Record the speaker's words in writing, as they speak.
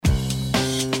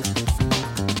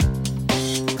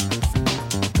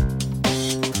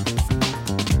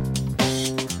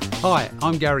Hi,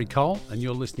 I'm Gary Cole and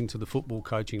you're listening to The Football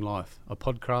Coaching Life, a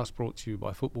podcast brought to you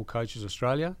by Football Coaches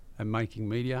Australia and Making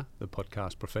Media, the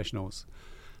podcast professionals.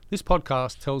 This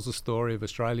podcast tells the story of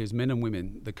Australia's men and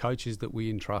women, the coaches that we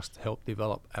entrust to help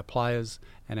develop our players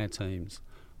and our teams.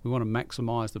 We want to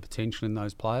maximise the potential in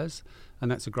those players, and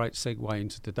that's a great segue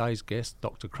into today's guest,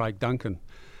 Dr Craig Duncan.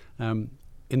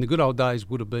 In the good old days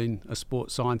would have been a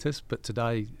sports scientist, but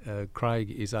today Craig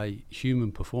is a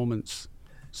human performance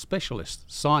specialist,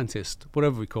 scientist,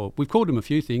 whatever we call it. We've called him a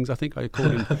few things. I think I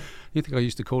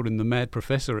used to call him the mad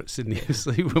professor at Sydney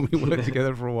FC when we worked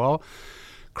together for a while.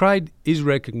 Craig is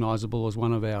recognisable as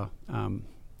one of our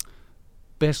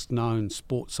best known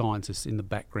sports scientists in the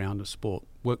background of sport.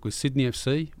 Worked with Sydney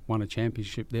FC, won a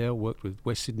championship there, worked with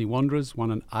West Sydney Wanderers,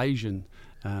 won an Asian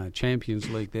Champions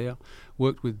League there,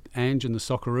 worked with Ange and the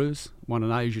Socceroos, won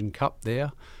an Asian Cup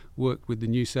there, worked with the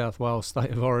New South Wales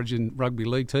State of Origin Rugby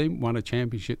League team, won a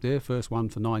championship there, first one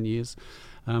for 9 years,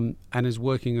 and is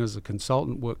working as a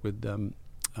consultant, worked with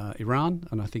Iran,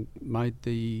 and I think made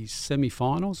the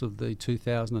semi-finals of the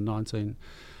 2019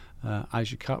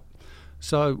 Asia Cup.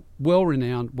 So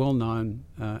well-renowned, well-known,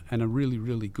 and a really,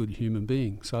 really good human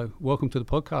being. So welcome to the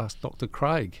podcast, Dr.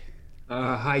 Craig.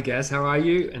 Hi, Gaz. How are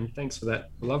you? And thanks for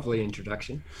that lovely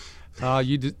introduction.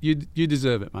 You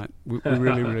deserve it, mate. We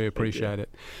really, really appreciate it.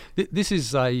 This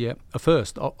is a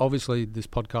first. Obviously, this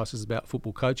podcast is about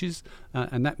football coaches,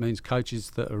 and that means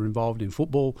coaches that are involved in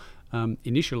football.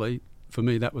 Initially, for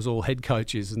me, that was all head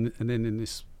coaches, and then in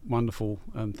this wonderful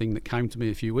thing that came to me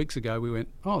a few weeks ago, we went,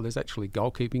 oh, there's actually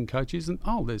goalkeeping coaches, and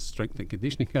there's strength and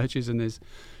conditioning coaches, and there's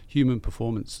human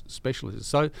performance specialists.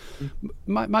 So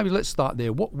maybe let's start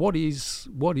there. What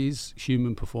is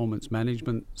human performance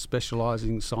management,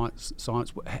 specialising science?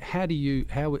 How do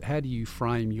you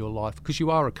frame your life? Because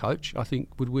you are a coach, I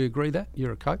think. Would we agree that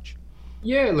you're a coach?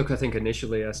 Yeah, look, I think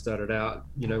initially I started out,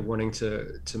 wanting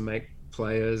to make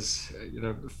players,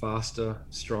 faster,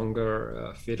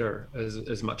 stronger, fitter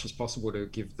as much as possible to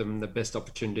give them the best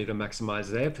opportunity to maximize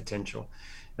their potential.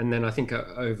 And then I think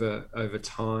over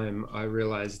time, I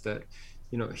realized that,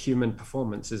 human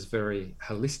performance is very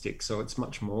holistic. So it's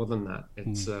much more than that.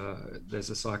 It's there's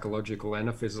a psychological and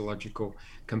a physiological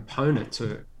component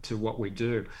to what we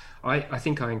do. I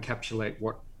think I encapsulate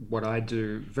what I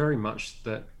do very much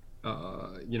that,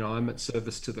 I'm at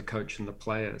service to the coach and the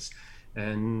players.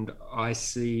 And I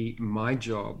see my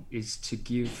job is to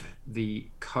give the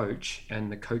coach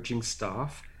and the coaching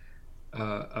staff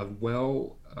a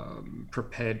well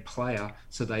prepared player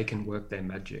so they can work their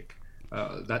magic.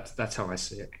 That's how I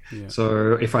see it. Yeah.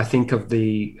 So if I think of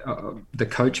the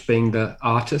coach being the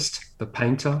artist, the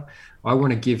painter, I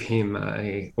want to give him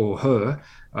or her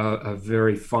a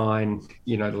very fine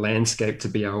landscape to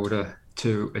be able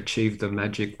to achieve the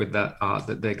magic with that art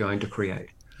that they're going to create.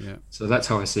 Yeah. So that's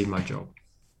how I see my job.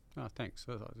 Oh, thanks.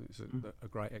 It's a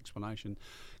great explanation.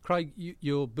 Craig,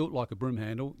 you're built like a broom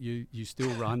handle. You still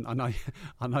run. I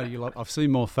know you like. I've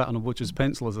seen more fat on a butcher's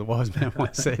pencil, as a wise man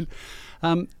once said.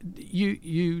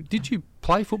 Did you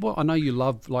play football? I know you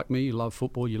love, like me, you love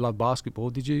football. You love basketball.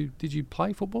 Did you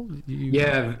play football?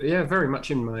 Yeah, very much.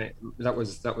 That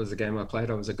was the game I played.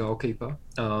 I was a goalkeeper,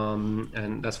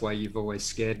 and that's why you've always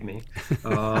scared me.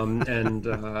 And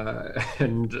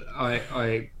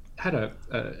I had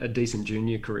a decent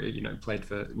junior career, played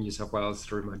for New South Wales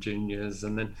through my juniors,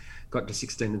 and then got to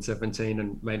 16 and 17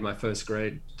 and made my first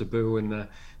grade debut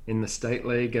in the state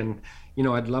league. And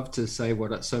I'd love to say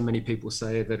what so many people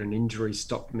say, that an injury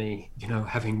stopped me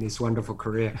having this wonderful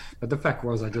career, but the fact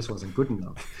was I just wasn't good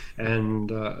enough,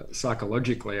 and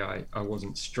psychologically I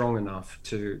wasn't strong enough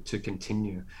to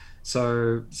continue.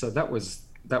 So that was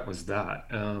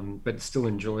that, but still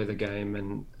enjoy the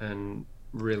game, and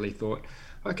really thought,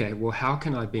 okay, well, how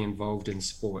can I be involved in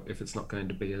sport if it's not going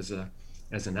to be as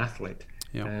an athlete?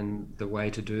 Yep. And the way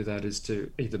to do that is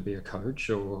to either be a coach,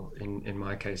 or in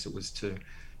my case, it was to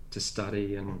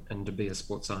study and to be a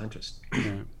sports scientist.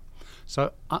 Yeah.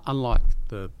 So unlike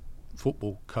the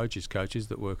football coaches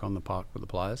that work on the park with the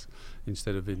players,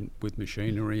 instead of with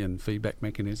machinery and feedback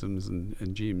mechanisms and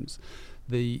gyms,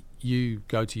 you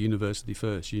go to university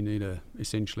first. You need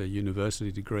essentially a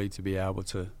university degree to be able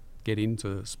to get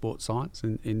into sports science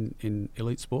in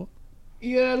elite sport?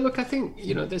 Yeah, look, I think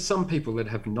there's some people that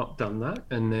have not done that,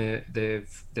 and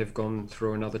they've gone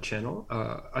through another channel.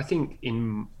 I think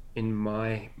in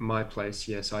my place,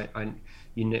 yes, I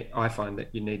find that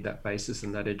you need that basis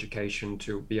and that education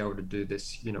to be able to do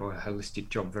this, a holistic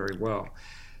job very well.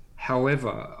 However,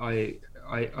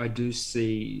 I do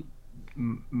see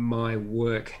my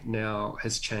work now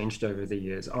has changed over the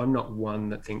years. I'm not one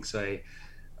that thinks a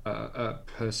a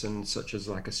person such as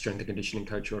like a strength and conditioning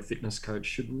coach or a fitness coach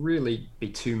should really be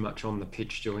too much on the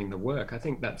pitch doing the work. I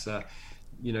think that's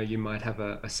you might have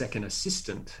a second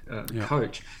assistant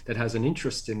coach that has an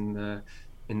interest in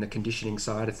the conditioning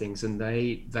side of things, and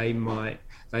they might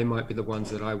be the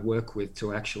ones that I work with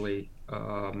to actually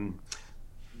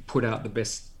put out the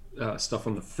best stuff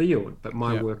on the field. But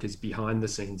my work is behind the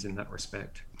scenes in that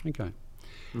respect. Okay.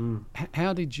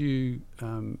 How did you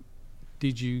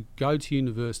go to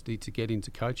university to get into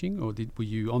coaching, or were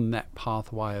you on that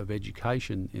pathway of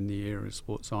education in the area of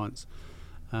sports science,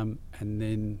 and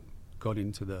then got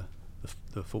into the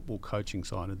football coaching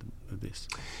side of this?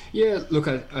 Yeah, look,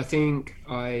 I think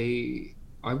I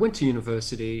went to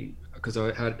university because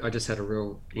I just had a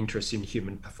real interest in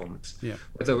human performance. Yeah.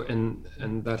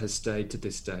 And that has stayed to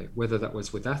this day. Whether that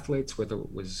was with athletes, whether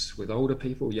it was with older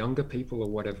people, younger people, or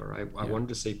whatever, I wanted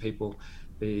to see people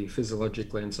be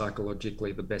physiologically and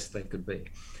psychologically the best they could be.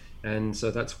 And so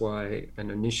that's why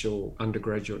an initial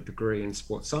undergraduate degree in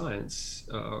sports science,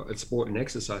 sport and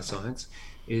exercise science,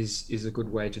 is a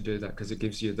good way to do that, because it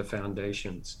gives you the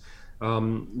foundations.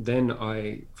 Then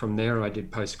from there I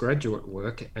did postgraduate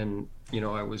work, and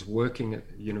I was working at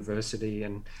university,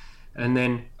 and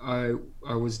then I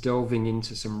was delving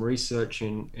into some research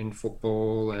in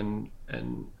football, and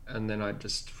then I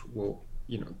just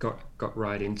got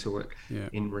right into it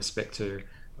in respect to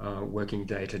working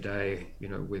day to day,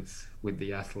 with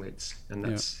the athletes, and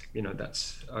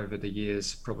that's over the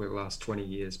years, probably the last 20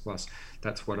 years plus.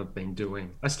 That's what I've been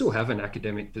doing. I still have an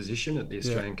academic position at the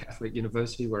Australian Catholic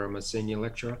University, where I'm a senior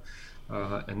lecturer,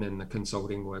 and then the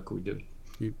consulting work we do.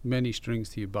 Many strings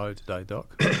to your bow today,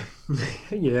 Doc.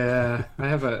 Yeah, I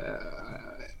have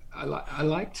I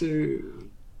like to.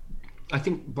 I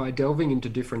think by delving into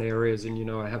different areas,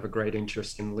 and I have a great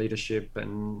interest in leadership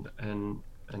and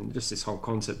just this whole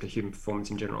concept of human performance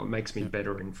in general, it makes me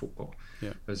better in football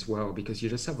as well, because you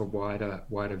just have a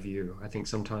wider view. I think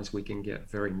sometimes we can get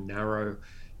very narrow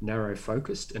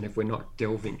focused, and if we're not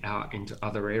delving out into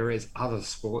other areas, other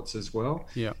sports as well,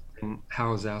 and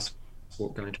how is our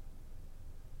sport going to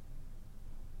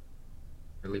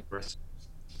really press?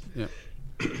 Yeah,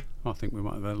 I think we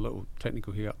might have had a little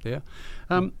technical hiccup there.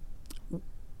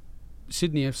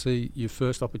 Sydney FC, your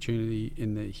first opportunity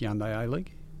in the Hyundai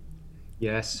A-League?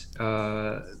 Yes,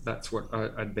 that's what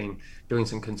I'd been doing,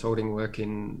 some consulting work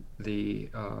in the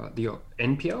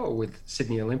NPL with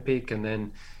Sydney Olympic, and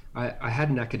then I had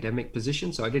an academic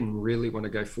position, so I didn't really want to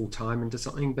go full time into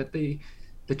something. But the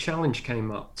challenge came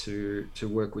up to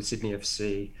work with Sydney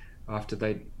FC after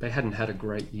they hadn't had a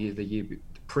great year the year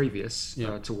previous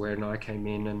to when I came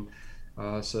in,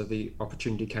 and so the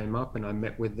opportunity came up, and I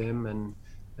met with them,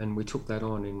 and we took that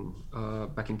on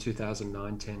back in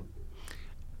 2009-10.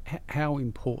 How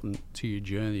important to your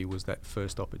journey was that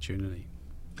first opportunity?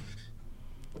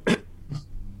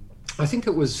 I think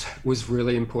it was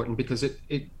really important, because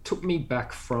it took me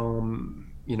back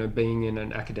from being in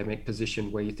an academic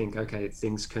position where you think, okay,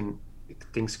 things can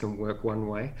work one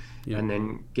way, and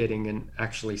then getting and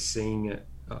actually seeing it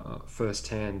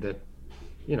firsthand. That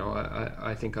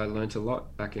I think I learned a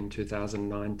lot back in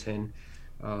 2009-10.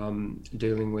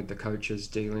 Dealing with the coaches,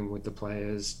 dealing with the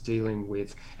players, dealing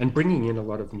with and bringing in a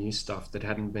lot of new stuff that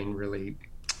hadn't been really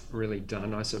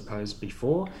done, I suppose,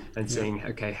 before, and seeing,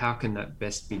 okay, how can that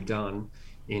best be done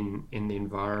in the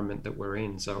environment that we're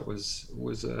in. So it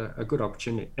was a good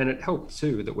opportunity, and it helped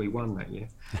too that we won that year.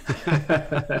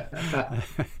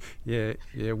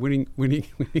 yeah, winning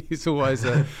is always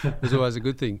a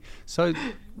good thing. So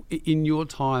in your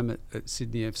time at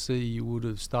Sydney FC, you would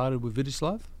have started with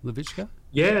Vitezslav Lavicka?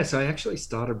 Yes, I actually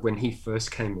started when he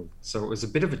first came in. So it was a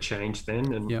bit of a change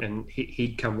then, and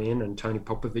he'd come in, and Tony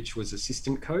Popovic was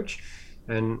assistant coach,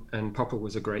 and Papa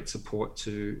was a great support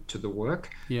to the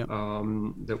work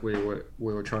that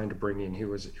we were trying to bring in. He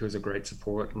was a great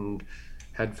support and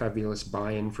had fabulous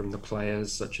buy-in from the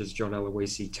players such as John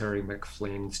Aloisi, Terry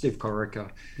McFlynn, Steve Corica,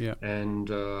 and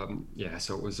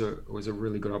so it was a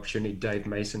really good opportunity. Dave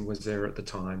Mason was there at the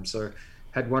time, so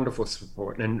had wonderful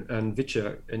support, and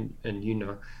Vicha and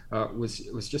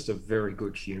was just a very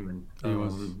good human,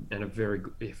 and a very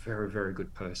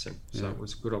good person. So it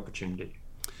was a good opportunity.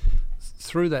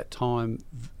 Through that time,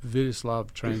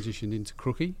 Vitezslav transitioned into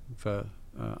Crookie for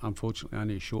unfortunately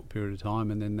only a short period of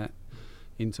time, and then that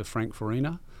into Frank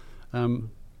Farina.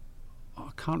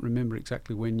 I can't remember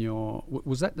exactly when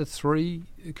was that the three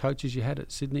coaches you had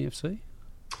at Sydney FC?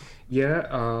 Yeah,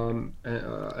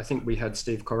 I think we had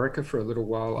Steve Corica for a little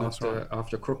while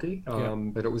after Crookie,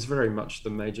 but it was very much the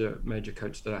major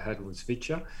coach that I had was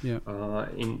Vicha,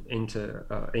 into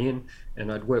Ian,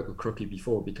 and I'd worked with Crookie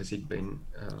before because he'd been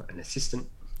an assistant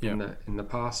in the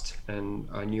past, and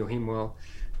I knew him well.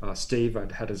 Steve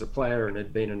I'd had as a player and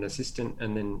had been an assistant,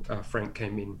 and then Frank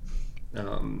came in,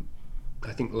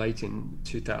 I think late in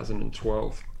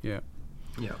 2012. Yeah.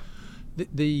 Yeah.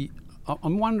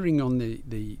 I'm wondering on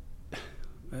the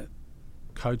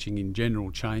coaching in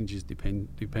general changes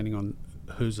depending on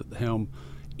who's at the helm.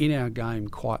 In our game,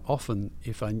 quite often,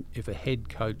 if a head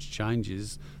coach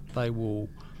changes, they will,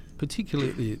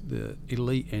 particularly at the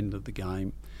elite end of the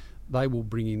game, they will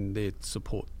bring in their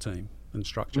support team and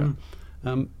structure.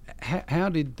 How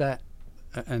did that,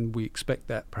 and we expect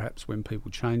that perhaps when people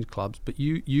change clubs, but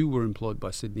you were employed by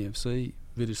Sydney FC,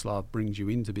 Vitezslav brings you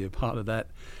in to be a part of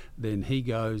that, then he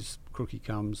goes, Crookie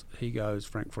comes, he goes,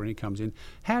 Frank Farina comes in.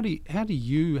 How do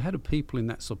people in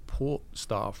that support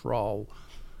staff role,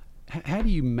 how do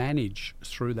you manage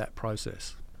through that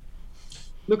process?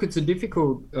 Look, it's a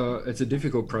difficult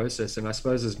process, and I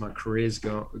suppose as my career's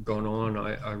gone on,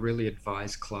 I really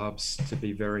advise clubs to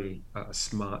be very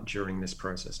smart during this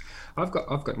process. I've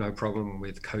got no problem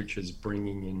with coaches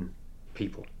bringing in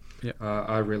people. Yeah.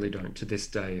 I really don't. To this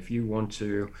day, if you want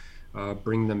to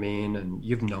bring them in and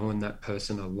you've known that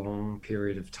person a long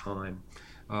period of time,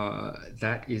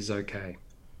 that is okay.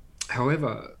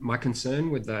 However, my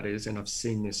concern with that is, and I've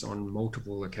seen this on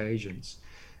multiple occasions,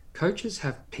 coaches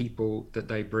have people that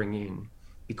they bring in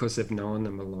because they've known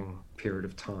them a long period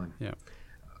of time.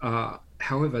 Yeah.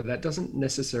 However, that doesn't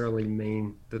necessarily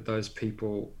mean that those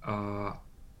people are,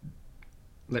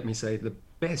 let me say, the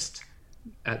best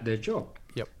at their job.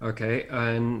 Yep. Okay.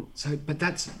 And so, but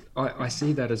I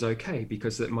see that as okay,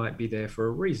 because it might be there for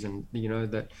a reason,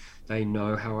 that they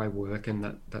know how I work and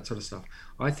that sort of stuff.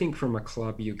 I think from a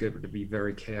club, you get to be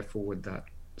very careful with that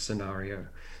scenario.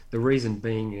 The reason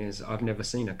being is I've never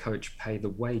seen a coach pay the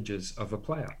wages of a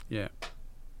player. Yeah.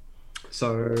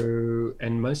 So,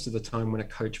 and most of the time when a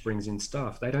coach brings in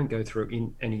staff, they don't go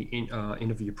through any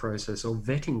interview process or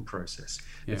vetting process.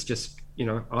 Yeah. It's just,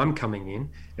 I'm coming in.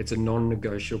 It's a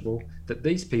non-negotiable that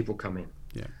these people come in.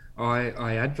 Yeah.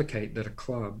 I advocate that a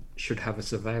club should have a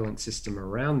surveillance system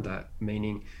around that,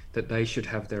 meaning that they should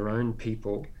have their own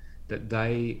people that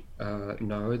they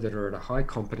know that are at a high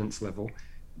competence level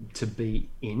to be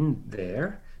in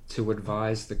there to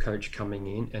advise the coach coming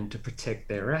in and to protect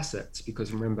their assets,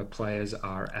 because remember, players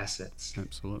are assets.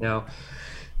 Absolutely. Now,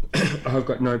 I've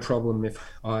got no problem if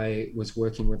I was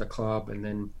working with a club and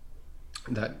then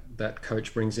that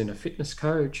coach brings in a fitness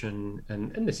coach and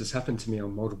this has happened to me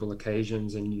on multiple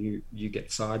occasions, and you get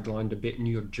sidelined a bit and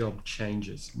your job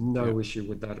changes. No issue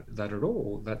with that at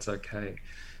all. That's okay.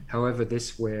 However,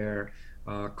 this where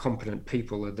competent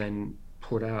people are then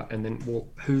put out, and then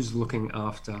who's looking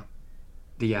after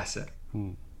the asset?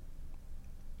 Yeah.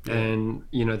 And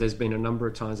there's been a number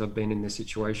of times I've been in this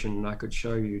situation, and I could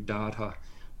show you data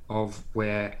of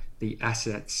where the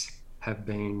assets have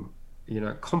been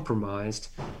compromised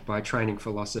by training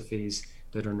philosophies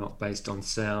that are not based on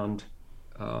sound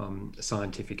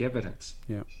scientific evidence.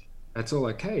 Yeah, that's all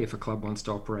okay if a club wants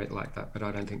to operate like that, but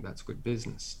I don't think that's good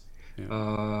business.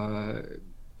 Yeah.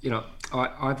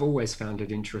 I've always found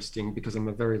it interesting because I'm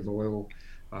a very loyal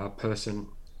person,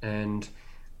 and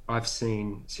I've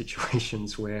seen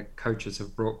situations where coaches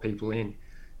have brought people in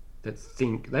that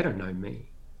think they don't know me,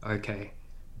 okay,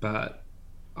 but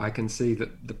I can see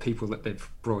that the people that they've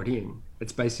brought in,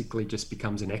 it's basically just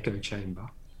becomes an echo chamber,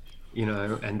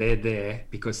 and they're there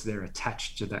because they're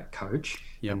attached to that coach.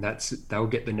 Yep. And they'll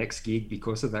get the next gig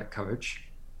because of that coach,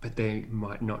 but they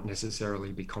might not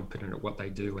necessarily be competent at what they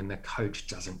do, and the coach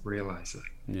doesn't realize it.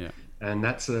 Yeah. And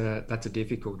that's a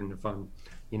difficult, and if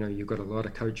you've got a lot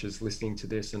of coaches listening to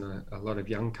this and a lot of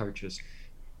young coaches,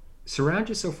 surround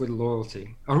yourself with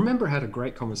loyalty. I remember I had a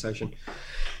great conversation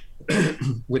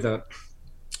with a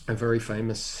very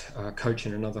famous coach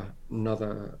in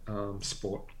another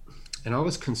sport, and I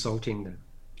was consulting them,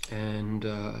 and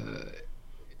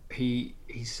he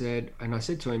said, and I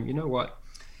said to him, you know what,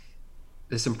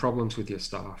 there's some problems with your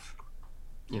staff.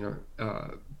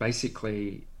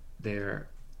 Basically they're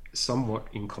somewhat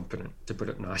incompetent, to put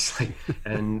it nicely,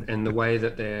 and the way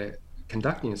that they're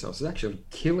conducting themselves is actually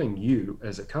killing you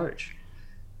as a coach.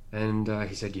 And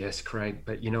he said, yes, Craig,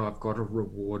 but I've got to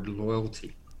reward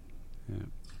loyalty. Yeah.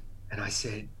 And I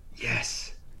said,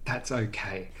 yes, that's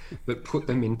okay, but put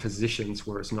them in positions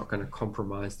where it's not going to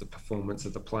compromise the performance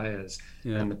of the players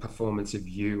and the performance of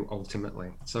you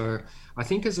ultimately. So I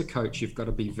think as a coach, you've got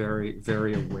to be very,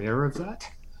 very aware of that.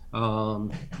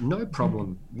 No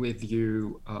problem with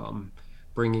you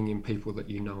bringing in people that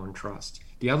you know and trust.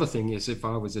 The other thing is, if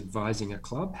I was advising a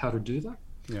club how to do that,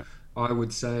 I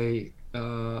would say,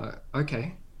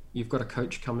 okay, you've got a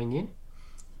coach coming in.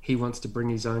 He wants to bring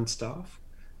his own staff.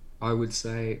 I would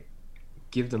say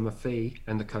give them a fee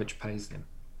and the coach pays them.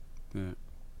 Yeah.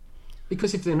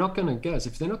 Because if they're not going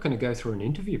to go through an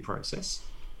interview process,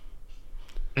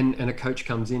 and a coach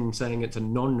comes in saying it's a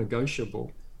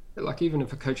non-negotiable, like even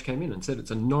if a coach came in and said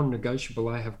it's a non-negotiable,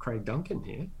 I have Craig Duncan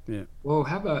here. Yeah. Well,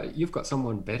 how about you've got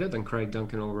someone better than Craig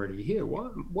Duncan already here?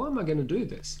 Why am I going to do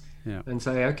this? Yeah. And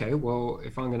say, okay, well,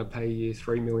 if I'm going to pay you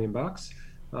 $3 million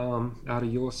out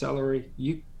of your salary,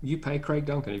 you pay Craig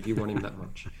Duncan if you want him that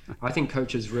much. I think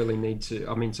coaches really need to.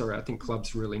 I think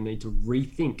clubs really need to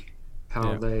rethink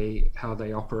how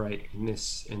they operate in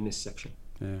this section.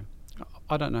 Yeah.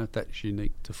 I don't know if that's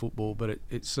unique to football, but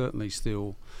it's certainly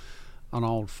still an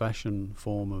old-fashioned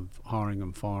form of hiring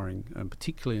and firing, and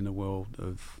particularly in the world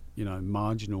of,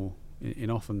 marginal, in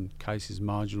often cases,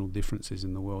 marginal differences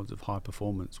in the worlds of high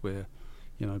performance, where,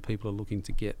 people are looking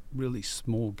to get really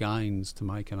small gains to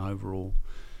make an overall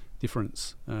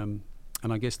difference. And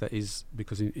I guess that is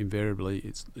because invariably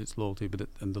it's loyalty,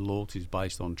 and the loyalty is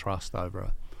based on trust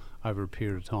over a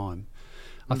period of time.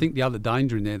 I think the other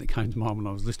danger in there that came to mind when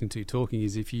I was listening to you talking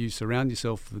is if you surround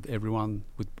yourself with everyone,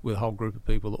 with a whole group of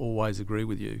people that always agree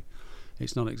with you,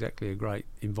 it's not exactly a great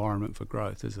environment for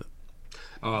growth, is it?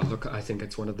 Look, I think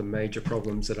it's one of the major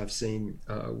problems that I've seen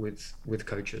with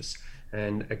coaches.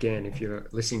 And again, if you're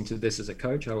listening to this as a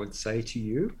coach, I would say to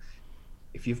you,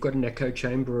 if you've got an echo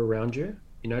chamber around you,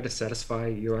 to satisfy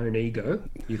your own ego,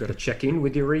 you've got to check in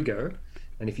with your ego.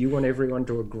 And if you want everyone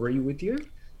to agree with you,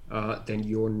 then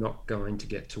you're not going to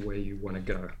get to where you want to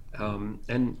go.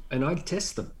 And I'd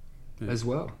test them as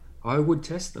well. I would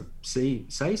test them. Say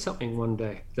something one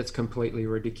day that's completely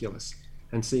ridiculous,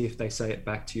 and see if they say it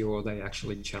back to you or they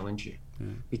actually challenge you.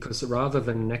 Because rather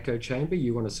than an echo chamber,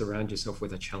 you want to surround yourself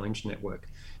with a challenge network,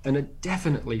 and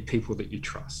definitely people that you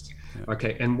trust.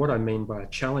 Okay, and what I mean by a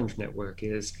challenge network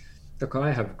is, look,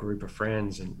 I have a group of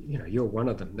friends, and you're one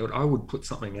of them, that I would put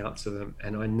something out to them,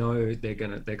 and I know they've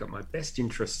got my best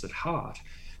interests at heart,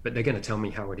 but they're going to tell me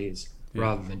how it is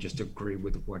rather than just agree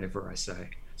with whatever I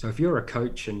say. So if you're a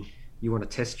coach and you want to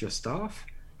test your staff,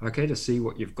 okay, to see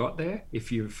what you've got there,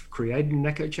 if you've created an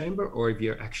echo chamber or if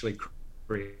you're actually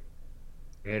created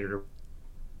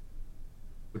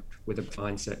with a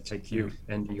mindset take you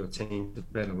and your team to a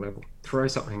better level. Throw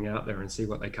something out there and see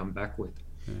what they come back with.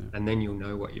 And then you'll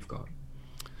know what you've got.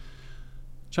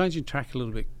 Changing track a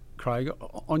little bit, Craig,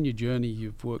 on your journey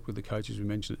you've worked with the coaches we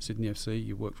mentioned at Sydney FC,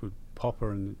 you worked with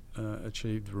Popper and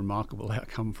achieved a remarkable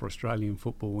outcome for Australian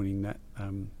football, winning that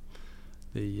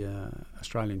the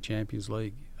Australian Champions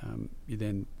League. You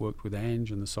then worked with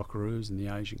Ange and the Socceroos in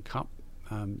the Asian Cup.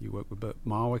 You worked with Bert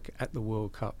Marwick at the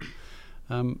World Cup.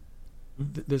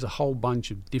 There's a whole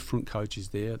bunch of different coaches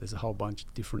there. There's a whole bunch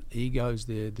of different egos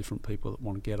there, different people that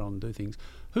want to get on and do things.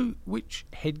 Which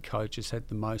head coach has had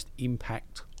the most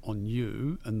impact on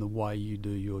you and the way you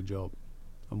do your job,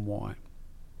 and why?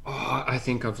 I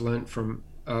think I've learnt from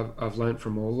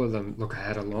all of them. Look, I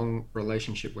had a long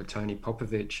relationship with Tony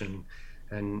Popovic,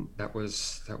 and that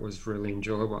was really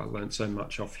enjoyable. I learnt so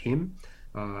much off him.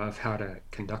 Of how to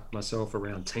conduct myself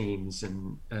around teams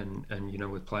and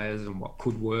with players and what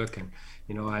could work, and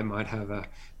I might have a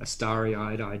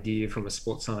starry-eyed idea from a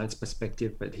sports science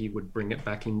perspective, but he would bring it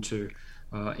back into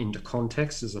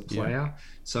context as a player.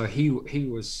 So he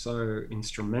was so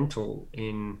instrumental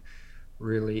in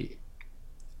really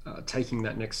taking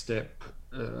that next step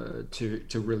to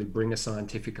really bring a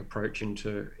scientific approach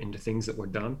into things that were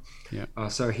done.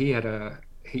 So he had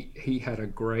a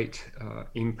great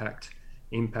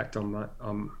impact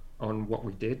on what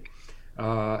we did.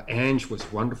 Ange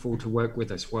was wonderful to work with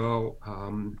as well.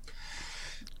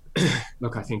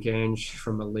 Look, I think Ange,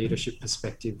 from a leadership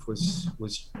perspective,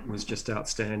 was just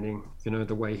outstanding.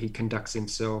 The way he conducts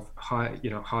himself,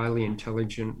 highly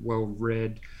intelligent,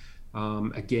 well-read.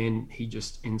 Again, he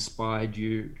just inspired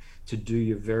you to do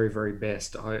your very, very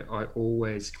best. I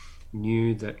always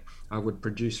knew that I would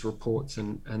produce reports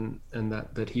and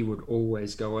that he would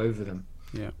always go over them.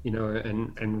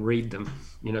 And read them,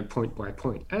 point by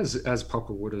point, as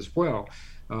Popper would as well.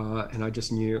 And I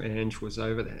just knew Ange was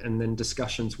over there. And then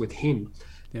discussions with him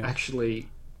actually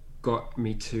got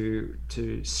me to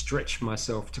stretch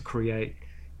myself to create,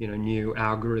 new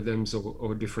algorithms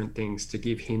or different things to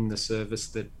give him the service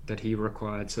that he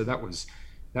required. So that was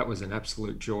an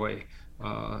absolute joy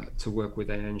to work with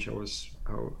Ange.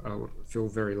 I feel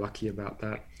very lucky about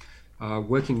that.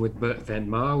 Working with Bert van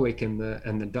Marwijk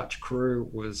and the Dutch crew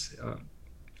was,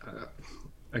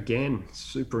 again,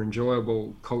 super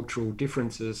enjoyable. Cultural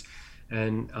differences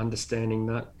and understanding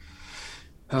that.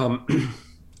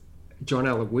 John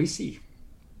Aloisi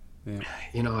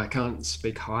I can't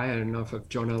speak higher enough of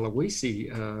John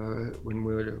Aloisi when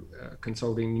we were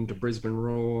consulting into Brisbane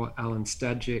Roar, Alan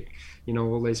Stajic,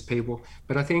 all these people.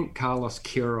 But I think Carlos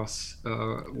Queiroz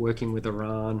working with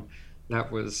Iran,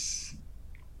 that was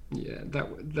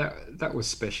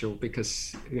special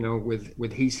because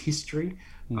with his history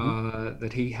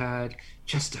that he had,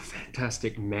 just a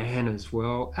fantastic man as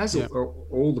well as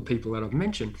all the people that I've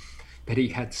mentioned. That he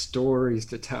had stories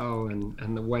to tell,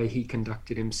 and the way he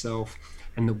conducted himself,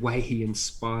 and the way he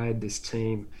inspired this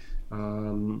team,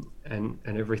 and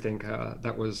everything.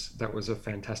 That was a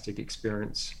fantastic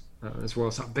experience as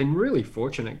well. So I've been really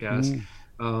fortunate, Gaz.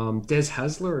 Des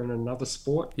Hasler in another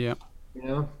sport.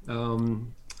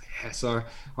 So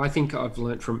I think I've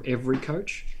learnt from every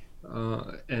coach,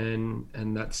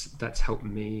 and that's helped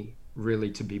me really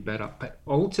to be better. But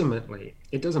ultimately,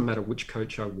 it doesn't matter which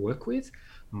coach I work with.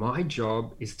 My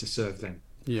job is to serve them,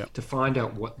 to find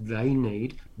out what they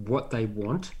need, what they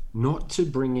want, not to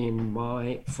bring in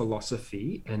my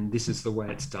philosophy and this is the way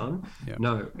it's done.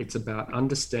 No, it's about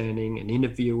understanding and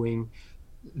interviewing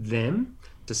them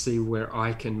to see where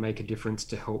I can make a difference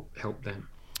to help them.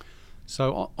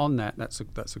 So on that's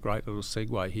a great little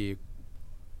segue here.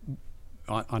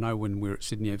 I know when we were at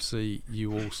Sydney FC,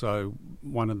 you also,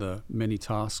 one of the many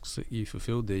tasks that you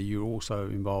fulfilled there, you're also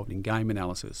involved in game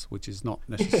analysis, which is not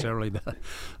necessarily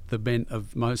the bent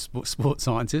of most sports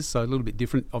scientists, so a little bit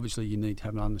different. Obviously, you need to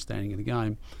have an understanding of the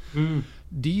game.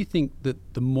 Do you think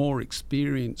that the more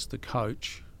experienced the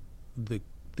coach, the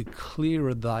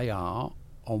clearer they are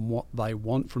on what they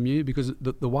want from you? Because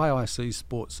the way I see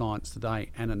sports science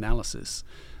today and analysis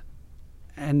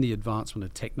and the advancement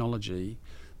of technology,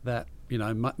 that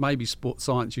maybe sports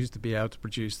science used to be able to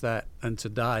produce that, and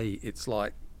today it's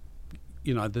like,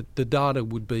 the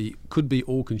data could be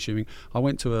all consuming. I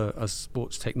went to a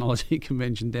sports technology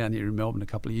convention down here in Melbourne a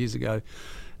couple of years ago,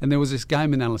 and there was this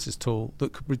game analysis tool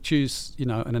that could produce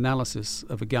an analysis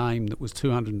of a game that was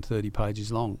 230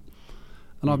 pages long.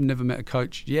 And I've never met a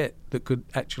coach yet that could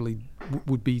actually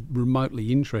would be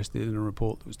remotely interested in a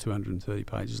report that was 230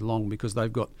 pages long, because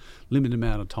they've got limited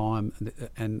amount of time.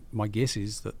 And my guess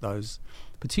is that those,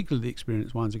 particularly the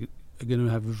experienced ones, are going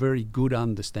to have a very good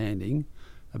understanding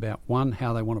about, one,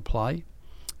 how they want to play,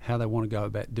 how they want to go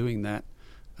about doing that,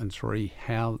 and three,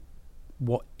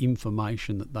 what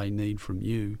information that they need from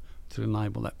you to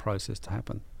enable that process to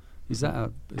happen. Is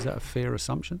that a fair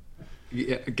assumption?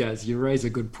 Yeah, Gaz, you raise a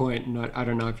good point, and I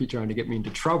don't know if you're trying to get me into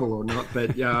trouble or not,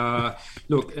 but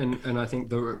look, and I think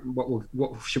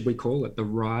what should we call it? The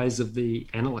rise of the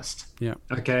analyst. Yeah.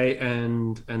 Okay,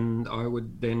 and I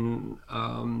would then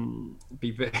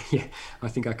be very. Yeah, I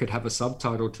think I could have a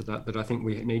subtitle to that I think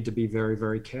we need to be very,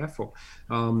 very careful.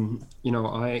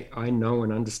 I know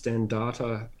and understand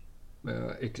data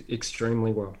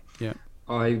extremely well. Yeah.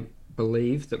 I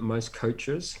believe that most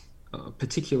coaches,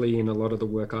 particularly in a lot of the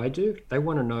work I do, they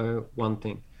want to know one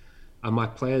thing: are my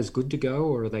players good to go,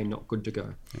 or are they not good to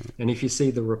go? And if you see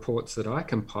the reports that I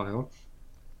compile,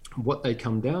 what they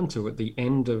come down to at the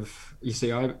end of,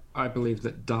 I believe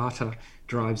that data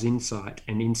drives insight,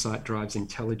 and insight drives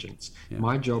intelligence.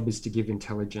 My job is to give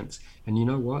intelligence, and you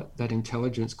know what? That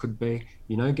intelligence could be,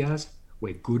 Gaz,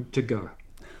 we're good to go.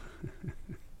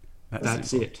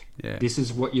 That's it. Yeah. This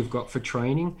is what you've got for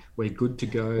training. We're good to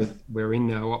go. We're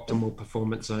in our optimal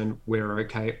performance zone. We're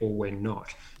okay, or we're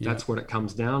not. That's what it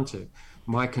comes down to.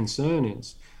 My concern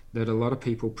is that a lot of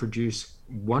people produce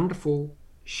wonderful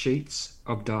sheets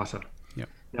of data.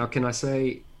 Now, can I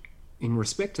say, in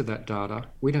respect to that data,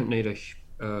 we don't need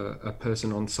a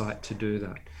person on site to do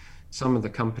that. Some of the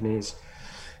companies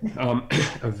are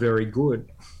very good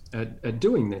at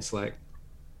doing this. Like,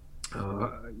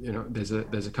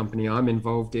 there's a company I'm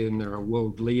involved in. They're a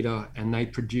world leader, and they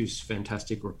produce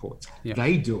fantastic reports.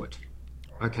 They do it,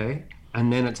 okay?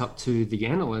 And then it's up to the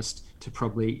analyst to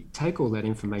probably take all that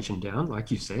information down,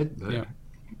 like you said, the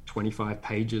 25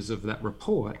 pages of that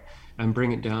report, and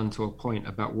bring it down to a point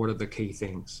about what are the key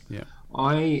things.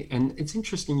 And it's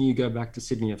interesting you go back to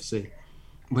Sydney FC.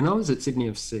 When I was at Sydney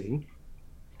FC,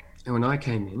 and when I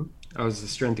came in, I was the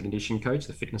strength and conditioning coach,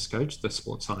 the fitness coach, the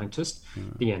sports scientist,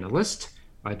 the analyst.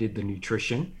 I did the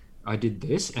nutrition. I did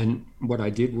this. And what I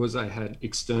did was I had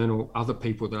external other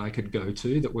people that I could go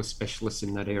to that were specialists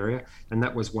in that area. And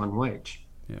that was one wage.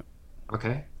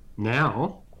 Okay.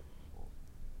 Now,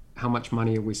 how much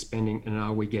money are we spending, and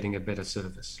are we getting a better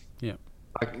service?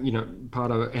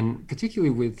 Part of, and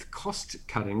particularly with cost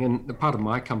cutting, and the part of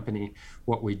my company,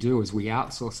 what we do is we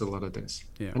outsource a lot of this.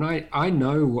 And I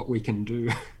know what we can do.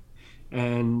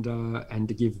 And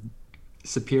to give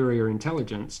superior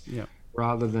intelligence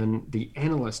rather than the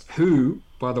analyst, who,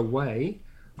 by the way,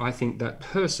 I think that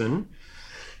person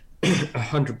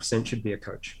 100% should be a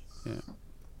coach. Yeah.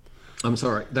 I'm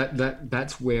sorry,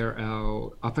 that's where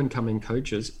our up and coming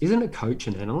coaches, isn't a coach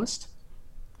an analyst?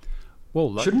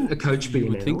 Well, shouldn't a coach be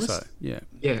an analyst? Think so. Yeah.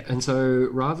 Yeah, and so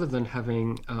rather than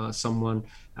having someone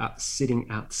sitting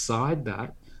outside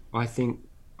that, I think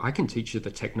I can teach you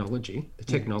the technology. The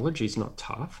technology is not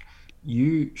tough.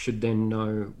 You should then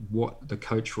know what the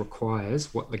coach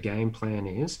requires, what the game plan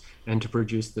is, and to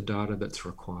produce the data that's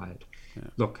required. Yeah.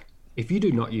 Look, if you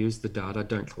do not use the data,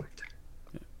 don't collect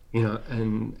it. Yeah.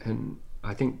 And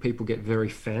I think people get very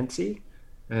fancy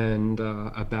and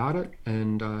about it,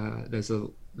 and there's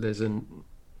an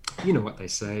you know what they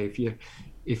say,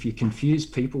 if you confuse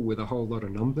people with a whole lot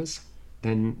of numbers,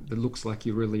 then it looks like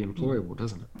you're really employable,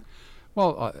 doesn't it?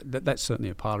 Well, that's certainly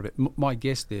a part of it. My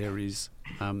guess there is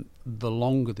the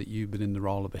longer that you've been in the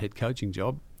role of a head coaching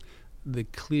job, the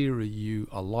clearer you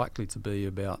are likely to be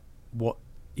about what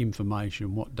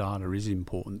information, what data is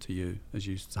important to you. As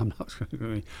you sometimes,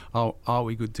 are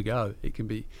we good to go? It could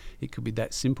be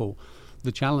that simple.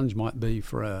 The challenge might be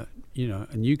for a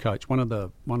new coach. One of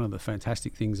the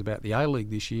fantastic things about the A-League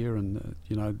this year, and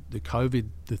the COVID,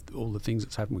 all the things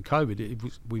that's happened with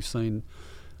COVID, we've seen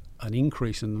an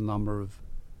increase in the number of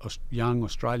young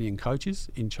Australian coaches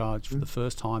in charge for the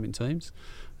first time in teams.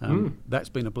 That's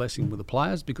been a blessing with the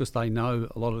players because they know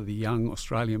a lot of the young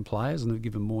Australian players and they've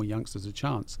given more youngsters a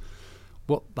chance.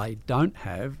 What they don't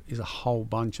have is a whole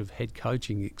bunch of head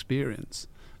coaching experience.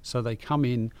 So they come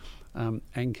in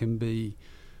and can be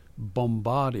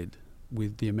bombarded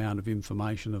with the amount of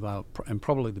information available. And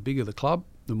probably the bigger the club,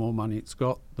 the more money it's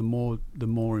got, the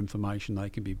more information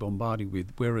they can be bombarded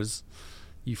with. Whereas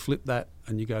you flip that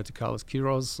and you go to Carlos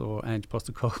Queiroz or Ange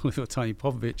Postecoglou or Tony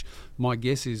Popovic, my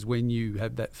guess is when you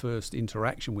have that first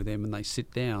interaction with them and they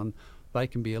sit down, they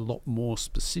can be a lot more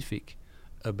specific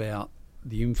about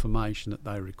the information that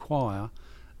they require,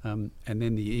 and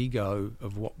then the ego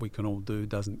of what we can all do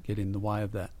doesn't get in the way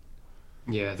of that.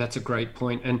 Yeah, that's a great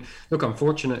point. And look, I'm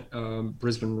fortunate.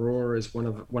 Brisbane Roar is one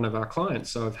of our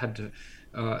clients, so I've had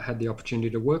the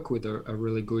opportunity to work with a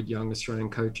really good young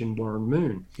Australian coach in Warren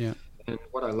Moon. Yeah. And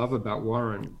what I love about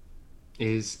Warren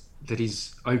is that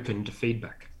he's open to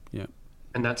feedback. Yeah.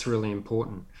 And that's really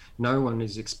important. No one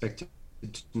is expected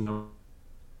to know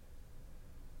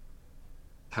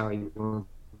how you want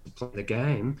to play the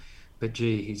game, but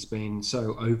gee, he's been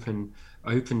so open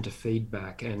to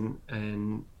feedback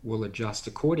and will adjust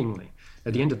accordingly.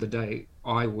 At the end of the day,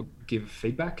 I would give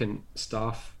feedback and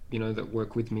staff, that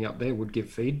work with me up there would give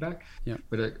feedback. Yeah.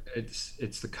 But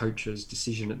it's the coach's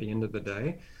decision at the end of the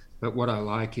day. But what I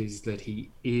like is that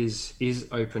he is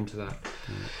open to that.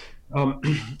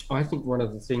 I think one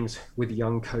of the things with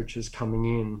young coaches coming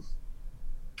in,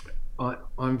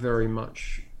 I'm very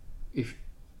much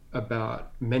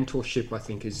about mentorship. I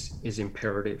think is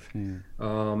imperative.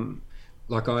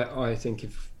 Like I think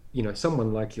if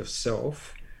someone like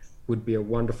yourself would be a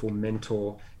wonderful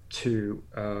mentor to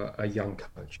a young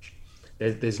coach.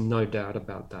 There's no doubt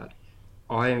about that.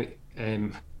 I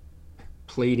am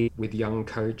pleading with young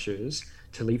coaches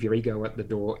to leave your ego at the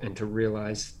door and to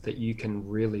realize that you can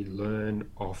really learn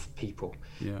off people.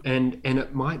 Yeah. And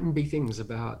it mightn't be things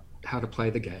about how to play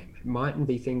the game. It mightn't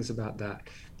be things about that,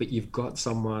 but you've got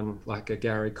someone like a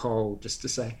Gary Cole just to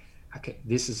say, okay,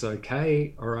 this is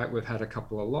okay. All right, we've had a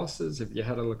couple of losses. Have you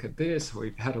had a look at this? Or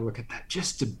we've had a look at that,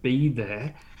 just to be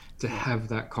there to have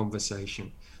that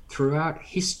conversation. Throughout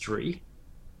history,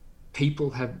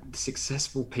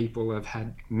 successful people have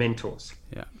had mentors.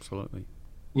 Yeah, absolutely.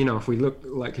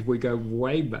 If we go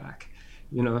way back,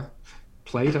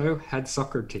 Plato had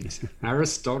Socrates,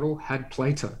 Aristotle had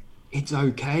Plato. It's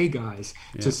okay, guys,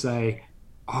 to say,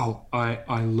 oh,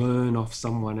 I learn off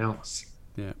someone else.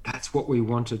 Yeah. That's what we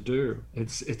want to do.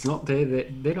 It's not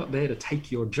they're not there to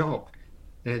take your job.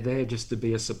 They're there just to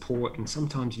be a support, and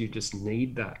sometimes you just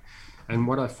need that. And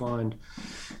what I find,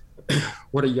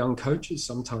 what a young coaches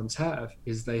sometimes have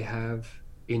is they have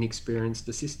inexperienced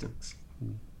assistants.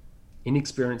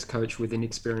 Inexperienced coach with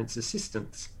inexperienced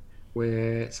assistants,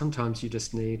 where sometimes you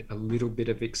just need a little bit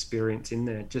of experience in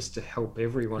there just to help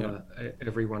everyone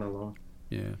along.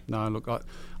 Yeah. No, look,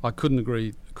 I couldn't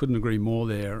agree more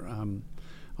there.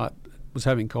 I was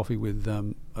having coffee with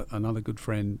another good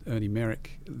friend, Ernie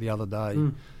Merrick, the other day.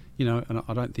 And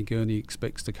I don't think Ernie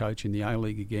expects to coach in the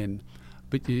A-League again,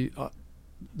 but the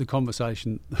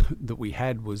conversation that we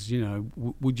had was,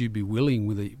 would you be willing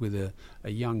with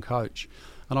a young coach?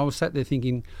 And I was sat there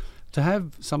thinking, To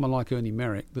have someone like Ernie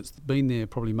Merrick that's been there,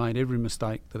 probably made every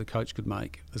mistake that a coach could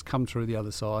make, has come through the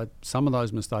other side. Some of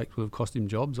those mistakes will have cost him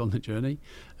jobs on the journey,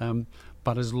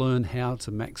 but has learned how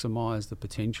to maximise the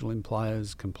potential in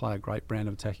players, can play a great brand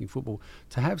of attacking football.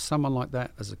 To have someone like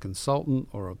that as a consultant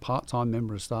or a part-time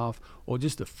member of staff or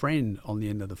just a friend on the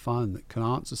end of the phone that can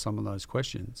answer some of those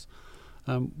questions,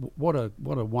 what a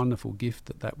wonderful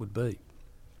gift that would be.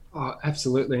 Oh,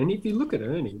 absolutely. And if you look at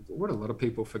Ernie, what a lot of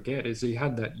people forget is he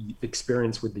had that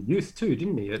experience with the youth too,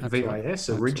 didn't he? At VIS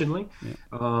originally. Yeah.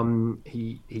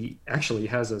 He actually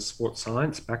has a sports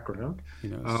science background.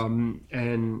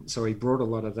 And so he brought a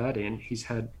lot of that in. He's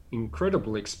had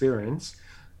incredible experience.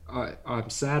 I'm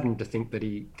saddened to think that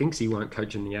he thinks he won't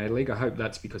coach in the A-League. I hope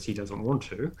that's because he doesn't want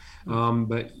to.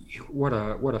 But what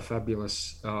a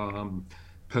fabulous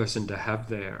person to have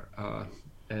there,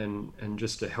 and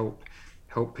just to help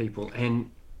people. And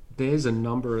there's a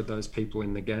number of those people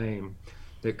in the game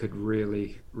that could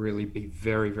really be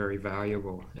very, very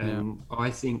valuable. And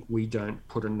I think we don't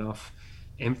put enough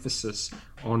emphasis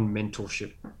on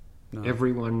mentorship. No.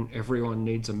 Everyone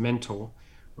needs a mentor,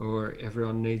 or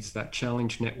everyone needs that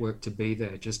challenge network to be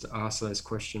there just to ask those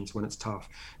questions when it's tough.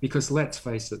 Because let's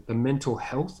face it, the mental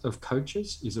health of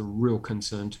coaches is a real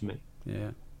concern to me.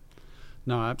 Yeah.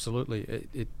 No, absolutely.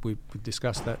 We've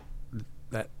discussed that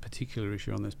particular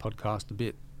issue on this podcast a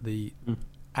bit. The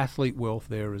athlete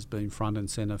welfare has been front and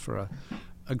centre for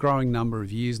a growing number of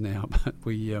years now,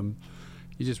 but you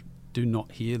just do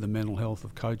not hear the mental health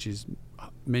of coaches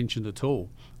mentioned at all.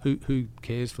 Who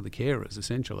cares for the carers,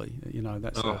 essentially?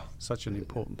 That's such an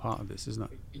important part of this,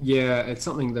 isn't it? Yeah, it's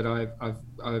something that I've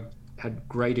had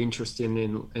great interest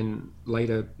in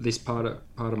later this part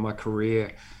of my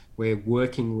career, where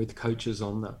working with coaches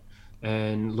on that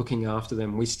and looking after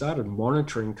them. We started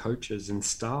monitoring coaches and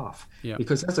staff,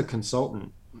 because as a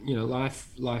consultant,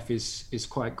 life is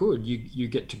quite good. You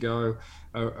get to go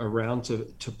around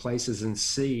to places and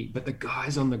see, but the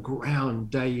guys on the ground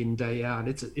day in, day out,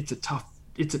 it's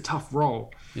a tough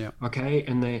role. Yeah. Okay.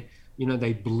 And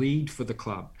they bleed for the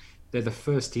club. They're the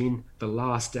first in, the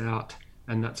last out,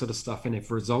 and that sort of stuff. And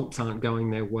if results aren't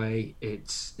going their way,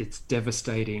 it's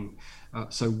devastating.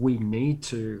 So we need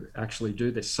to actually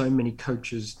do this. So many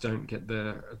coaches don't get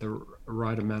the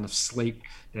right amount of sleep.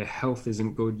 Their health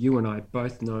isn't good. You and I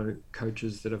both know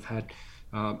coaches that have had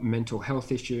mental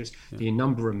health issues. Yeah. The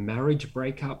number of marriage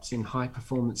breakups in high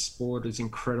performance sport is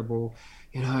incredible.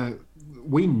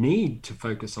 We need to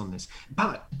focus on this.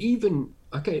 But even,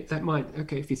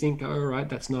 if you think, all right,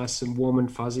 that's nice and warm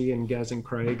and fuzzy, and Gaz and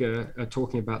Craig are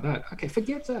talking about that. Okay,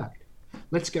 forget that.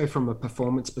 Let's go from a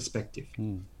performance perspective.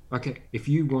 Okay, if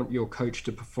you want your coach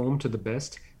to perform to the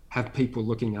best, have people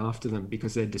looking after them,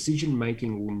 because their decision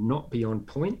making will not be on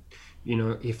point,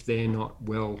 if they're not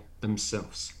well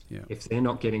themselves. Yeah. If they're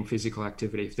not getting physical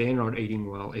activity, if they're not eating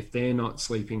well, if they're not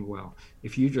sleeping well.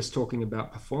 If you're just talking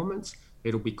about performance,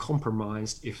 it'll be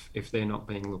compromised if they're not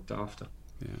being looked after.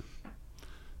 Yeah.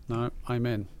 No,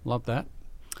 amen. Love that.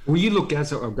 Well, you look,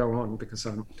 as I'll go on, because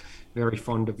I'm very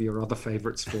fond of your other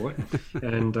favourite sport,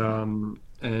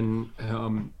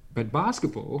 but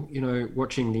basketball,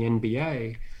 watching the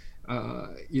NBA,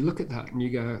 you look at that and you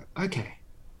go, okay,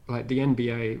 like the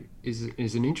NBA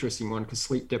is an interesting one, because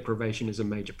sleep deprivation is a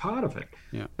major part of it.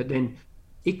 Yeah. But then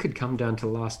it could come down to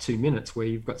the last 2 minutes where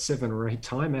you've got 7 or 8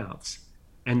 timeouts,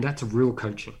 and that's real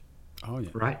coaching. Oh yeah.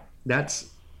 Right?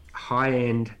 That's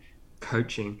high-end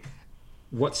coaching.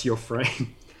 What's your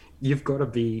frame? You've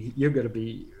got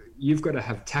to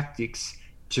have tactics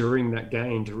during that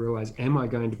game to realize, am I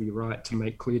going to be right to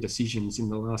make clear decisions in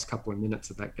the last couple of minutes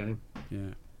of that game?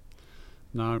 Yeah.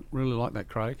 No, really like that,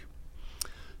 Craig.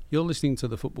 You're listening to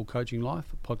The Football Coaching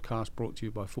Life, a podcast brought to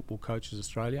you by Football Coaches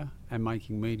Australia and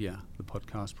Making Media, the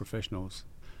podcast professionals.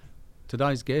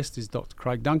 Today's guest is Dr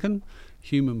Craig Duncan,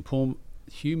 human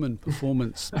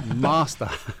performance master.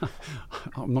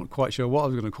 I'm not quite sure what I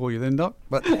was going to call you then, Doc,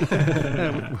 but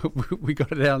we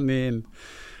got it out in the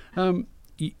end.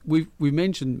 We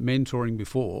mentioned mentoring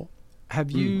before. Have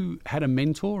you had a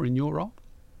mentor in your role?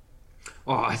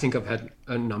 Oh, I think I've had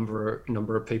a number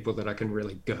of people that I can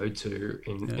really go to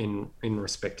in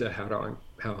respect to how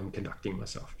I'm conducting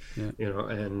myself,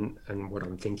 and what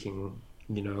I'm thinking,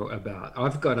 about.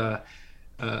 I've got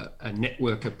a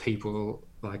network of people,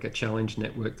 like a challenge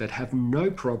network, that have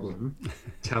no problem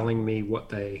telling me what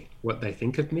they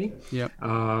think of me. Yep.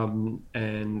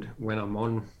 And when I'm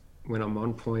on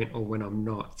point or when I'm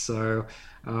not. So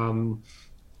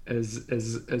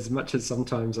as much as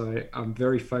sometimes I'm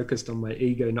very focused on my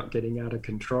ego not getting out of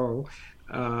control,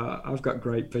 I've got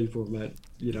great people that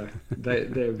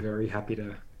they're very happy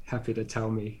happy to tell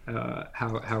me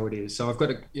how it is. So I've got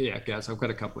Gaz, I've got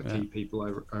a couple of key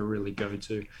people I really go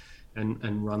to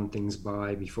and run things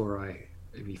by before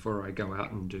I go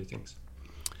out and do things.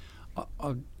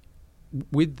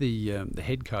 With the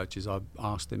head coaches, I've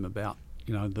asked them about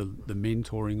the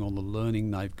mentoring or the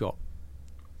learning they've got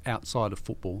outside of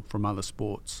football from other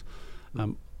sports.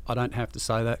 I don't have to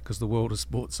say that because the world of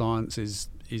sports science is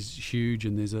huge,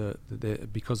 and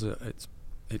because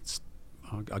it's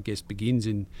I guess begins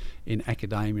in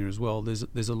academia as well.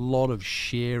 There's a lot of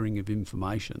sharing of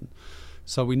information,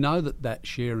 so we know that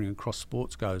sharing across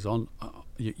sports goes on.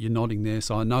 You're nodding there,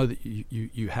 so I know that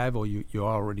you have, or you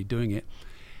are already doing it.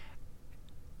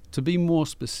 To be more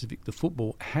specific to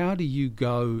football, how do you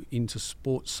go into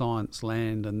sports science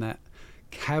land and that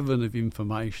cavern of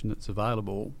information that's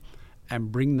available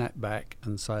and bring that back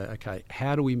and say, okay,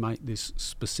 how do we make this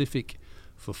specific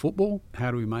for football?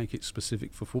 How do we make it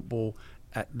specific for football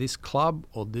at this club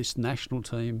or this national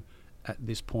team at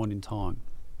this point in time?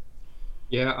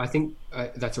 Yeah, I think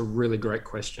that's a really great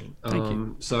question. Thank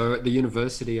you. So at the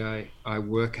university I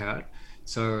work at,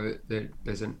 so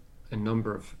there's a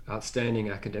number of outstanding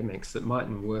academics that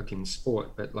mightn't work in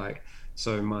sport, but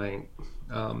so my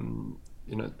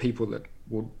people that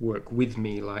would work with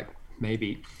me, like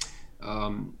maybe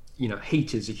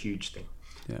heat is a huge thing.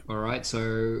 Yeah. All right,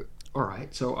 so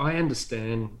I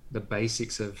understand the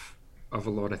basics of a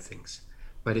lot of things,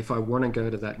 but if I want to go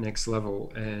to that next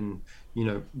level, and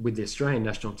with the Australian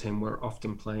national team, we're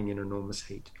often playing in enormous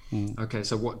heat. Okay,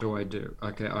 so what do?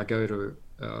 Okay, I go to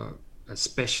a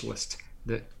specialist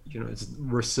that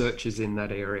researches in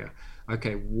that area.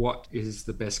 Okay, what is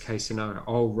the best case scenario?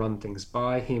 I'll run things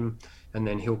by him, and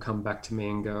then he'll come back to me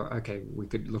and go, okay, we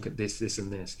could look at this,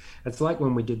 and this. It's like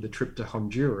when we did the trip to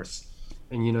Honduras,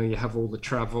 and you have all the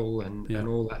travel and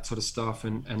all that sort of stuff,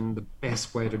 and the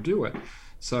best way to do it.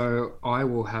 So I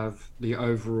will have the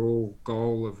overall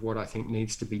goal of what I think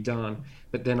needs to be done,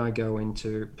 but then I go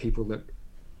into people that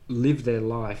live their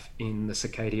life in the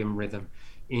circadian rhythm,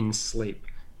 in sleep,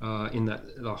 in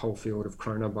the whole field of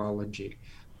chronobiology,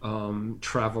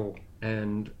 travel,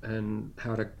 and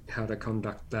how to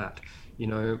conduct that,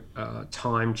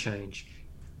 time change,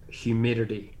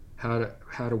 humidity, how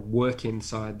to work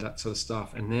inside that sort of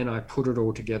stuff, and then I put it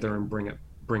all together and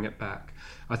bring it back.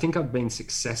 I think I've been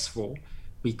successful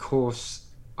because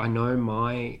I know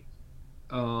my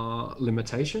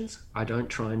limitations. I don't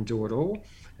try and do it all,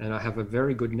 and I have a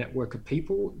very good network of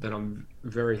people that I'm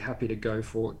very happy to go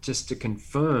for just to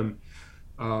confirm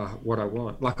what I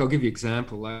want. Like, I'll give you an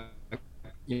example.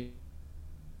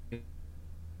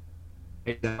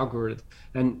 Algorithm,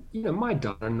 and my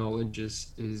data knowledge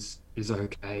is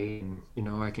okay, and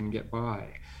I can get by,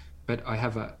 but I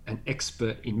have an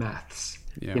expert in maths.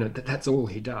 That's all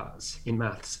he does in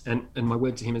maths, and my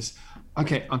word to him is,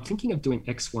 okay, I'm thinking of doing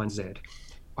X, Y, and Z.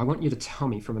 I want you to tell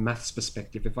me from a maths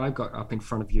perspective, if I got up in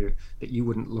front of you, that you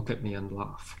wouldn't look at me and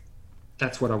laugh.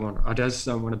 That's what I want. I just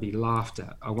don't want to be laughed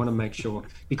at. I want to make sure,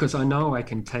 because I know I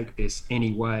can take this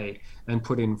anyway and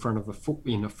put it in front of a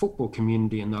football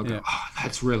community, and they'll go, oh,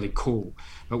 that's really cool.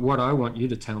 But what I want you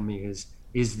to tell me is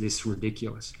this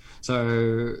ridiculous?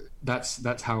 So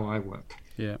that's how I work.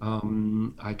 Yeah.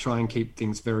 I try and keep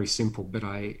things very simple, but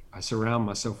I surround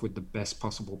myself with the best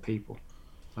possible people.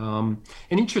 An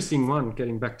interesting one,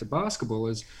 getting back to basketball,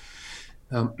 is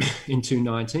in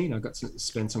 2019, I got to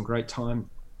spend some great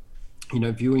time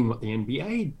viewing what the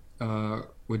NBA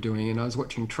were doing. And I was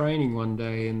watching training one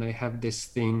day, and they have this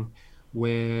thing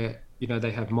where,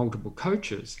 they have multiple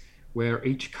coaches, where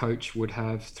each coach would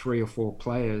have 3 or 4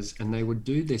 players, and they would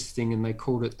do this thing, and they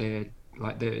called it their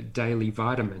daily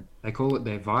vitamin. They call it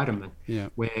their vitamin,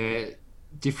 where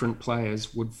different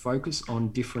players would focus on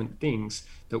different things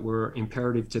that were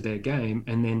imperative to their game,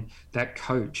 and then that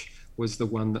coach was the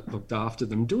one that looked after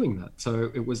them doing that.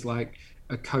 So it was like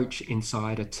a coach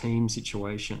inside a team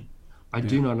situation. I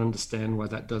do not understand why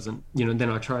that doesn't, then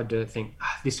I tried to think,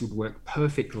 this would work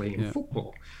perfectly in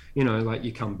football. Like,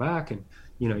 you come back and,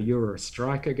 you're a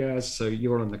striker, guys, so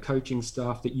you're on the coaching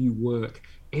staff, that you work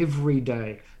every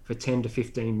day for 10 to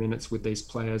 15 minutes with these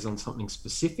players on something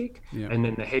specific. And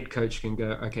then the head coach can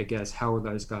go, okay, guys, how are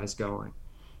those guys going?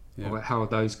 Or how are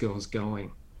those girls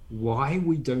going? Why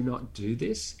we do not do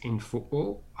this in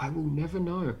football, I will never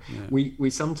know. We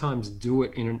sometimes do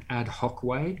it in an ad hoc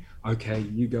way. Okay,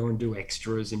 you go and do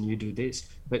extras and you do this.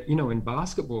 But, in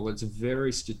basketball, it's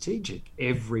very strategic.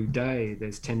 Every day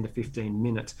there's 10 to 15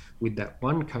 minutes with that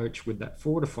one coach, with that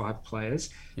 4 to 5 players.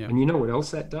 And you know what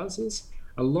else that does is,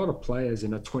 a lot of players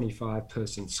in a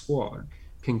 25-person squad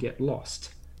can get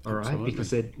lost, all right? Absolutely. Because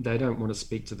they don't want to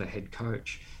speak to the head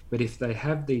coach. But if they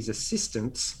have these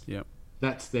assistants,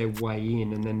 that's their way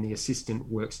in, and then the assistant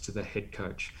works to the head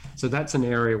coach. So that's an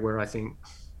area where I think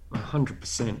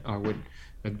 100% I would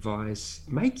advise,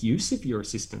 make use of your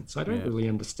assistants. I don't really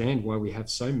understand why we have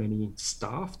so many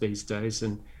staff these days,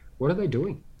 and what are they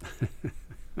doing?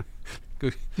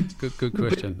 Good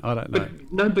question. I don't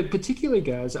know. But particularly,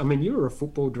 guys, I mean, you were a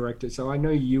football director, so I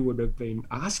know you would have been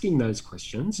asking those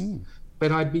questions,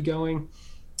 but I'd be going,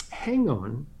 hang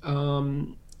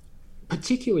on,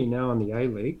 particularly now in the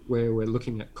A-League, where we're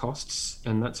looking at costs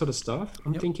and that sort of stuff.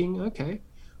 I'm thinking, okay,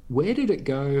 where did it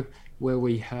go where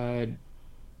we had,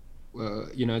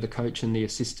 the coach and the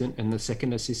assistant and the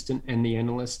second assistant and the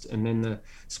analyst and then the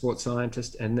sports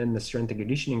scientist and then the strength and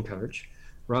conditioning coach,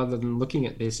 rather than looking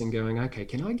at this and going, okay,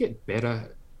 can I get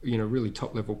better, really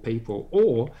top level people,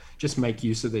 or just make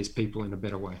use of these people in a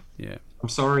better way? Yeah. I'm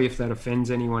sorry if that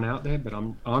offends anyone out there, but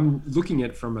I'm looking at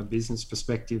it from a business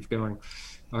perspective, going,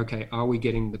 okay, are we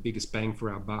getting the biggest bang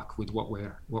for our buck with what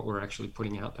we're actually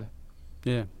putting out there?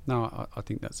 Yeah. No, I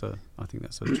think that's a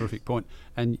terrific point.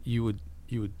 And you would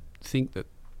think that,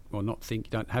 well, not think,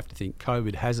 you don't have to think,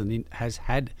 COVID has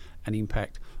had an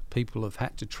impact. People have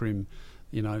had to trim,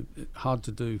 hard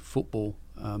to do football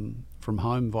from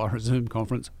home via a Zoom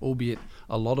conference, albeit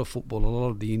a lot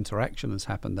of the interaction has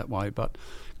happened that way. But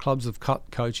clubs have cut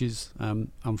coaches.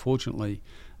 Unfortunately,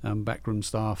 backroom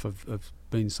staff have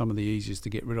been some of the easiest to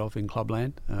get rid of in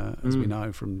clubland, as we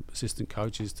know, from assistant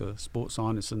coaches to sports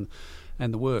scientists and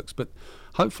the works. But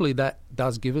hopefully that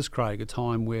does give us, Craig, a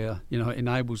time where, it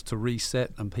enables to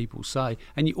reset, and people say,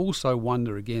 and you also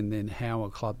wonder again then how a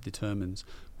club determines,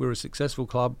 we're a successful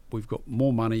club, we've got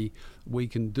more money, we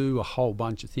can do a whole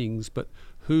bunch of things, but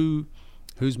who's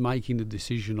making the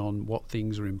decision on what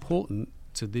things are important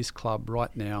to this club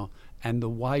right now and the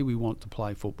way we want to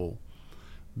play football?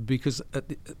 Because,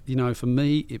 for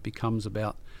me, it becomes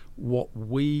about what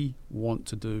we want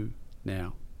to do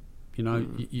now.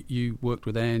 You worked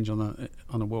with Ange on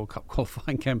a World Cup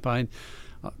qualifying campaign.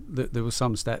 There were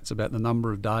some stats about the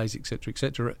number of days,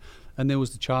 etc., and there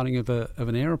was the charting of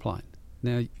an aeroplane.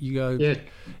 Now you go,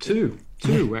 two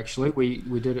actually. We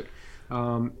did it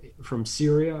from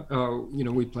Syria.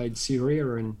 We played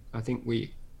Syria, and I think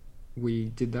we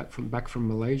did that back from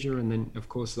Malaysia, and then of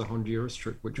course the Honduras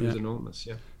trip, which was enormous.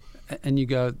 Yeah, and you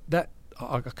go, that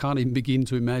I can't even begin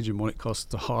to imagine what it costs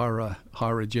to hire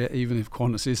a jet, even if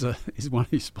Qantas is one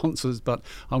of your sponsors. But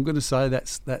I'm going to say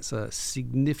that's a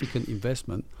significant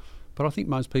investment. But I think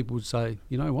most people would say,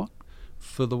 you know what,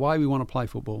 for the way we want to play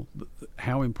football,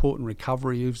 how important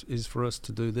recovery is for us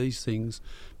to do these things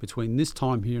between this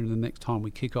time here and the next time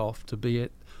we kick off, to be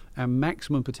at our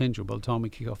maximum potential by the time we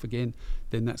kick off again,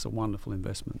 then that's a wonderful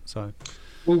investment. So,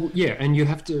 well, yeah, and you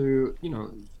have to,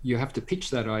 pitch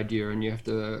that idea, and you have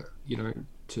to,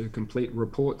 to complete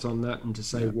reports on that and to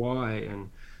say why, and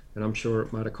I'm sure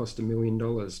it might have cost $1 million,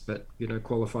 but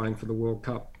qualifying for the World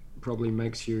Cup probably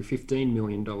makes you $15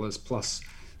 million plus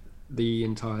the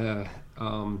entire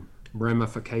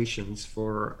ramifications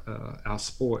for our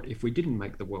sport if we didn't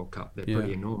make the World Cup. They're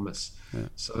pretty enormous. Yeah.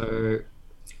 So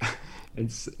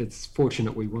it's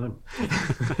fortunate we won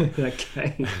that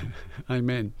game.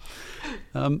 Amen.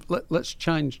 Let's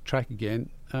change track again.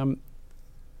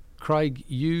 Craig,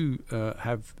 you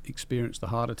have experienced a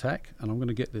heart attack, and I'm going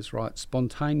to get this right,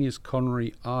 spontaneous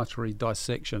coronary artery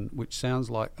dissection, which sounds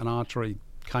like an artery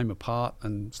came apart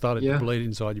and started to bleed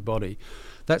inside your body.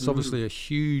 That's obviously a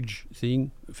huge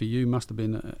thing for you. Must have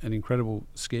been an incredible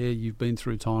scare. You've been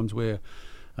through times where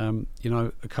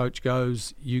a coach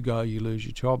goes, you go, you lose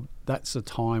your job. That's a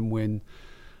time when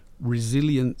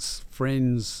resilience,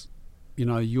 friends,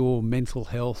 your mental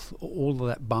health, all of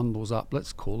that bundles up.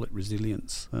 Let's call it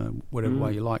resilience, whatever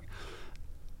way you like.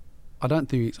 I don't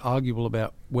think it's arguable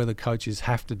about whether coaches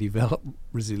have to develop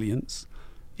resilience.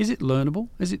 Is it learnable?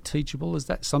 Is it teachable? Is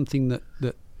that something that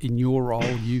in your role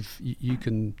you think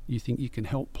you can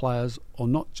help players, or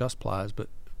not just players, but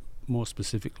more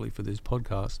specifically for this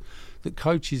podcast, that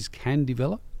coaches can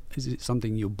develop? Is it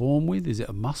something you're born with? Is it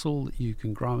a muscle that you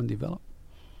can grow and develop?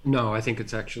 No, I think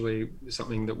it's actually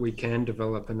something that we can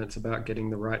develop, and it's about getting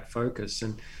the right focus.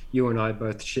 And you and I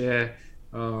both share.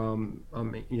 I'm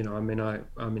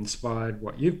inspired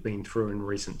what you've been through in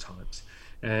recent times,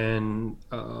 and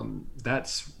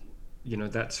that's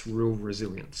real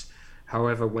resilience.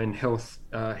 However, when health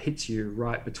hits you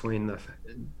right between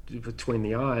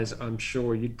the eyes, I'm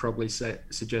sure you'd probably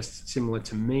suggest, similar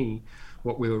to me,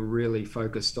 what we were really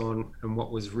focused on and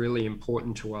what was really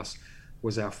important to us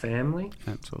was our family.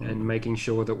 Absolutely. And making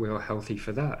sure that we were healthy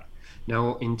for that.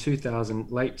 Now, in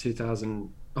late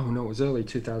 2000, oh no, it was early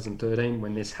 2013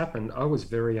 when this happened. I was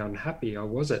very unhappy. I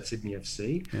was at Sydney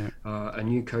FC. Yeah. A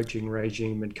new coaching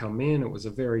regime had come in. It was a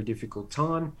very difficult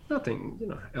time. Nothing,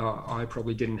 I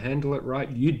probably didn't handle it right.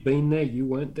 You'd been there, you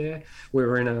weren't there. We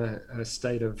were in a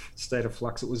state of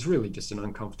flux. It was really just an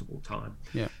uncomfortable time.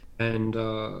 Yeah. And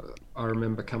I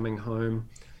remember coming home,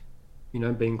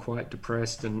 being quite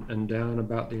depressed and down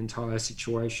about the entire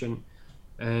situation.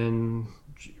 And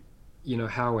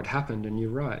how it happened, and you're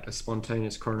right, a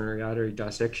spontaneous coronary artery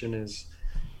dissection is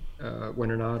when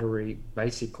an artery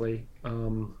basically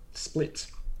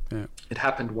splits. Yeah. It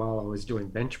happened while I was doing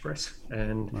bench press,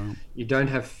 and Wow. you don't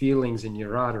have feelings in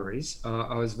your arteries.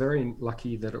 I was very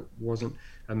lucky that it wasn't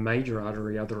a major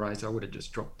artery, otherwise I would have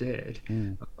just dropped dead.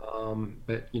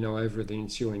 But over the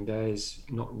ensuing days,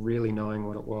 not really knowing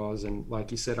what it was, and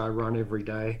like you said, I run every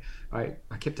day. I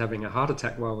kept having a heart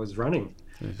attack while I was running.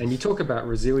 And you talk about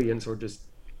resilience or just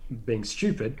being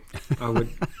stupid. I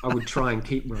would try and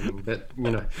keep running, but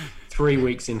 3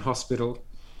 weeks in hospital,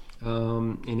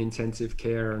 in intensive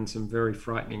care, and some very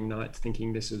frightening nights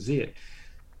thinking this was it,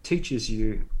 teaches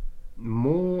you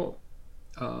more.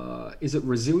 Is it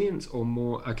resilience or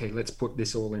more, okay, let's put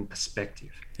this all in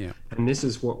perspective? Yeah. And this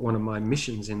is what one of my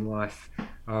missions in life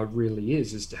really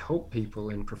is to help people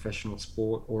in professional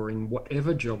sport or in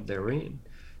whatever job they're in,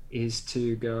 is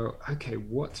to go, okay,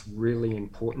 what's really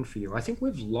important for you? I think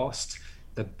we've lost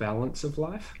the balance of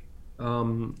life.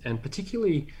 And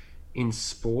particularly in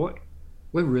sport,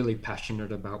 we're really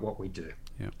passionate about what we do.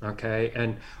 Yeah. Okay.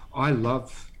 And I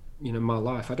love, my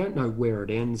life. I don't know where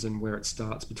it ends and where it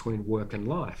starts between work and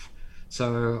life.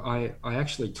 So I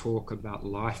actually talk about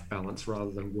life balance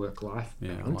rather than work-life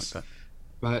balance. I like that.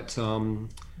 But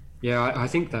yeah, I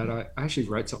think that I actually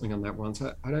wrote something on that once.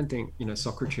 I don't think,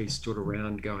 Socrates stood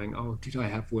around going, oh, did I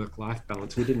have work-life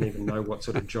balance? We didn't even know what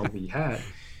sort of job he had.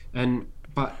 And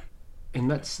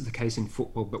that's the case in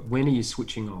football. But when are you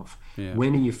switching off? Yeah.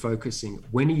 When are you focusing?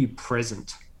 When are you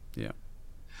present? Yeah.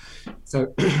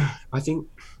 So I think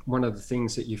one of the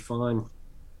things that you find,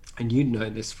 and you know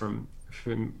this from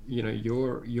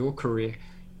your career,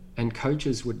 and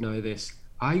coaches would know this,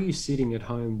 are you sitting at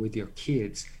home with your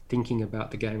kids thinking about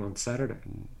the game on Saturday?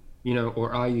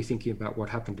 Or are you thinking about what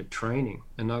happened at training?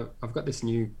 And I've got this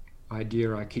new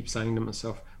idea I keep saying to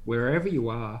myself, wherever you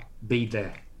are, be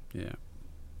there. Yeah.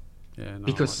 Yeah. No,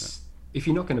 because if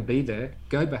you're not going to be there,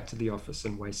 go back to the office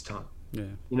and waste time.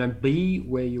 Yeah. Be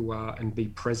where you are and be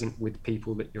present with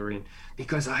people that you're in,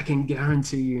 because I can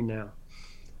guarantee you now.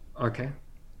 Okay.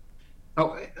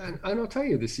 Oh, and I'll tell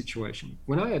you this situation.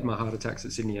 When I had my heart attacks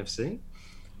at Sydney FC,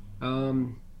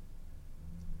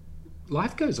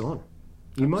 life goes on.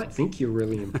 You might think you're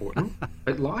really important,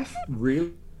 but life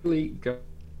really goes.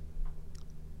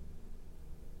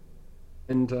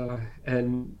 And I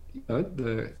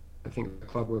think the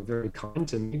club were very kind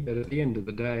to me, but at the end of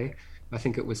the day, I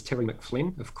think it was Terry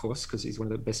McFlynn, of course, because he's one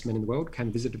of the best men in the world, came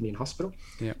and visited me in hospital.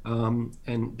 Yeah.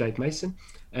 And Dave Mason,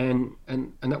 and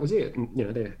that was it. And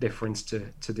they're friends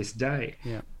to this day.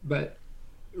 Yeah. But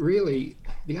really,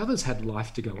 the others had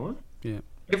life to go on. Yeah.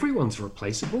 Everyone's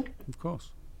replaceable. Of course.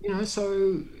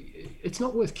 So it's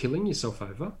not worth killing yourself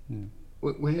over.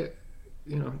 We're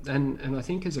and I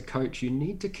think as a coach, you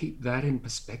need to keep that in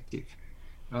perspective,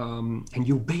 and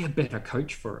you'll be a better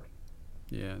coach for it.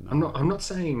 Yeah, no. I'm not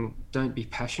saying don't be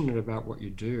passionate about what you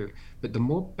do, but the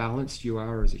more balanced you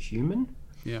are as a human,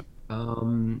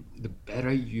 the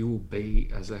better you'll be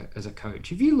as a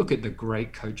coach. If you look at the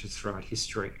great coaches throughout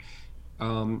history,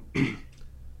 the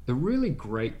really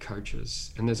great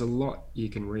coaches, and there's a lot you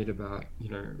can read about,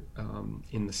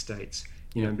 in the States,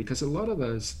 because a lot of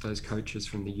those coaches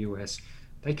from the US,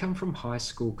 they come from high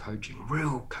school coaching,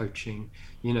 real coaching,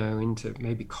 into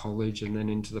maybe college and then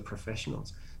into the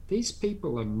professionals. These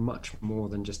people are much more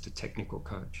than just a technical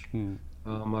coach.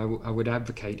 I would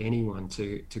advocate anyone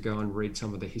to go and read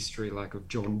some of the history, like of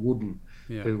John Wooden,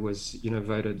 who was,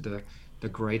 voted the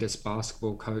greatest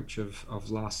basketball coach of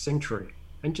last century.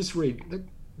 And just read,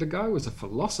 the guy was a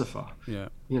philosopher,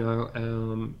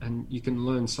 and you can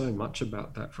learn so much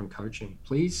about that from coaching.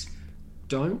 Please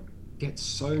don't get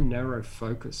so narrow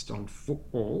focused on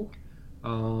football,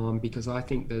 because I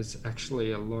think there's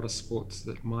actually a lot of sports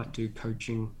that might do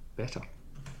coaching better.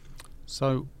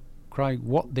 So, Craig,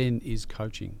 what then is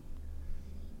coaching?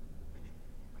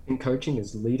 I think coaching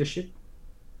is leadership,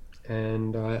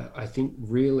 and I think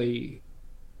really,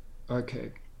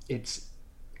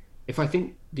 if I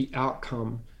think the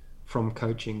outcome from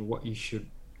coaching, what you should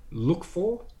look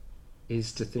for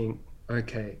is to think,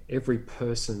 okay, every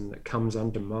person that comes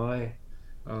under my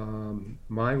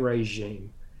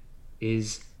regime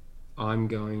I'm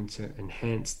going to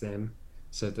enhance them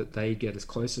so that they get as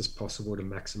close as possible to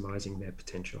maximizing their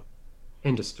potential.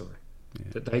 End of story.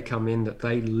 Yeah. That they come in, that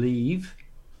they leave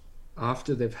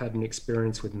after they've had an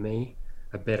experience with me,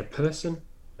 a better person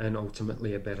and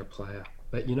ultimately a better player.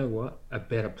 But you know what? A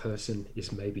better person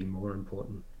is maybe more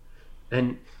important.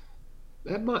 And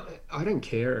I don't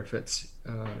care if it's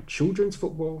children's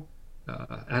football,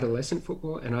 adolescent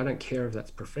football, and I don't care if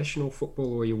that's professional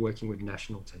football or you're working with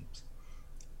national teams.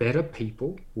 Better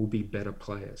people will be better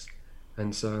players.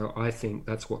 And so I think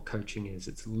that's what coaching is.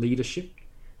 It's leadership.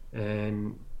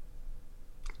 And,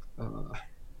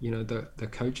 the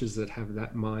coaches that have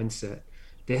that mindset,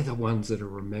 they're the ones that are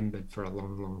remembered for a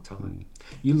long, long time.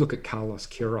 You look at Carlos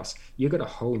Queiroz, you've got a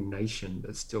whole nation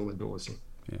that still adores him.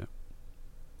 Yeah.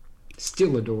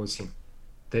 Still adores him,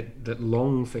 that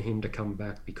long for him to come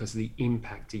back because of the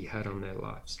impact he had on their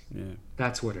lives. Yeah.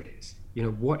 That's what it is.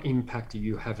 What impact are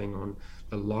you having on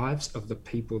the lives of the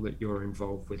people that you're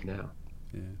involved with now?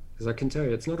 Yeah. Because I can tell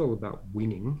you, it's not all about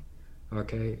winning,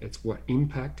 okay? It's what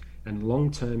impact and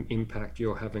long-term impact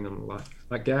you're having on life.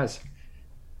 Like Gaz,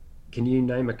 can you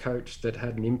name a coach that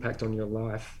had an impact on your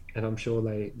life? And I'm sure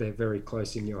they're very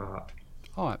close in your heart.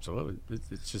 Oh, absolutely.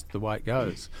 It's just the way it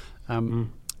goes.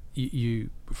 You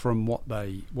from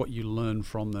what you learn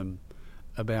from them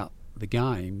about the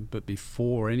game, but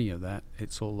before any of that,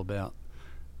 it's all about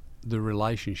the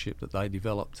relationship that they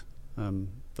developed,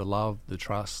 the love, the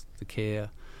trust, the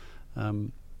care,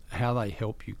 how they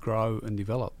help you grow and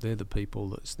develop. They're the people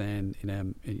that stand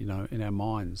in our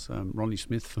minds. Ronnie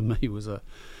Smith for me was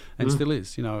still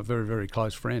is, a very, very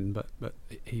close friend, but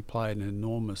he played an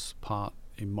enormous part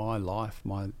in my life,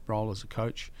 my role as a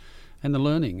coach, and the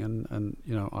learning, and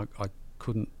I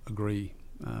couldn't agree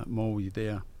more with you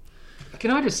there.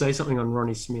 Can I just say something on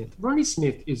Ronnie Smith? Ronnie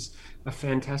Smith is a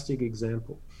fantastic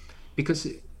example, because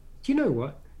you know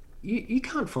what? You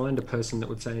can't find a person that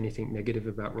would say anything negative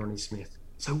about Ronnie Smith.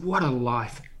 So what a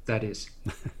life that is.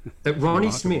 That Ronnie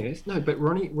Smith,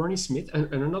 Ronnie Smith,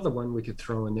 and another one we could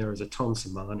throw in there is a Tom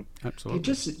Samani. Absolutely. They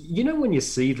just, when you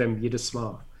see them, you just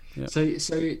smile. Yep.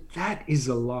 So that is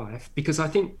a life, because I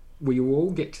think we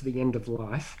all get to the end of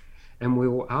life and we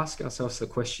will ask ourselves the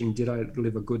question, did I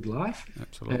live a good life?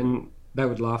 Absolutely. And they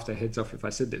would laugh their heads off if I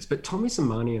said this. But Tommy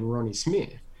Samani and Ronnie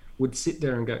Smith would sit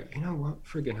there and go, you know what,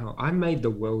 friggin' hell, I made the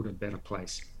world a better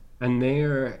place. And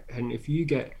if you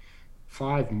get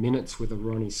 5 minutes with a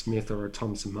Ronnie Smith or a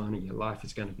Tom Samani, your life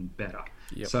is going to be better.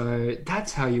 Yep. So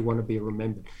that's how you want to be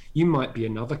remembered. You might be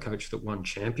another coach that won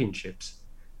championships,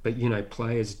 but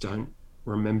players don't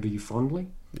remember you fondly.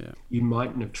 Yeah. You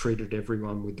mightn't have treated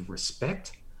everyone with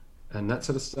respect and that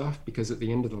sort of stuff, because at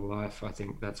the end of the life, I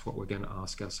think that's what we're going to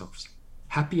ask ourselves.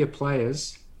 Happier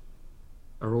players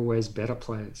are always better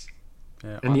players.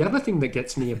 Yeah, and the other thing that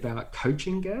gets me about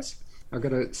coaching, Gaz, I've got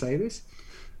to say this,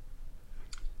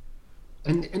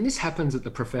 and this happens at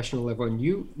the professional level, and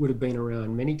you would have been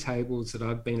around many tables that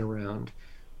I've been around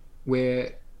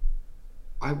where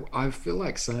I feel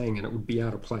like saying, and it would be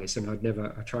out of place, and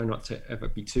I try not to ever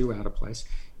be too out of place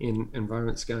in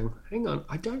environments going, hang on,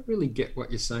 I don't really get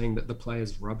what you're saying, that the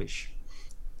player's rubbish.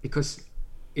 Because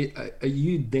are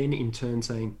you then in turn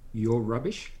saying you're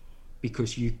rubbish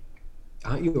because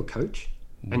aren't you a coach?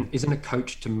 And isn't a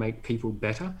coach to make people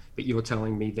better, but you're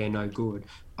telling me they're no good?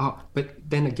 Oh, but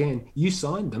then again, you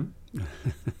signed them,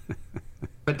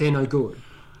 but they're no good.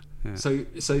 Yeah.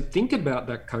 So think about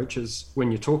that, coaches,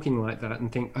 when you're talking like that,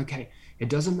 and think, okay, it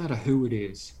doesn't matter who it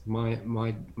is.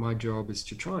 My job is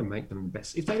to try and make them the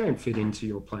best. If they don't fit into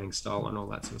your playing style and all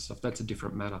that sort of stuff, that's a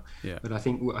different matter. Yeah. But I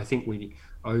think we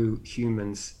owe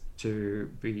humans to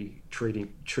be treated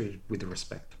with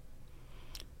respect.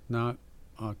 No,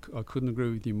 I couldn't agree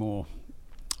with you more.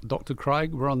 Dr.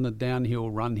 Craig, we're on the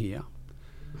downhill run here.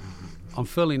 I'm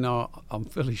fairly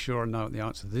sure I know what the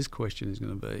answer to this question is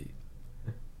going to be.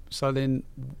 So then,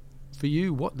 for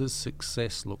you, what does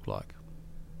success look like?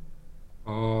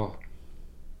 Oh,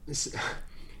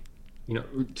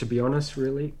 to be honest,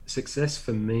 really, success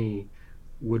for me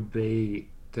would be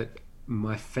that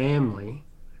my family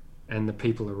and the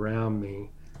people around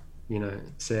me,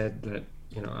 said that,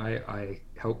 I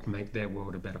helped make their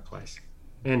world a better place.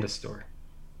 End of story.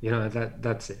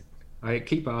 That's it. I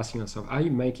keep asking myself, are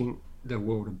you making the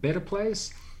world a better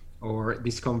place? Or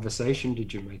this conversation,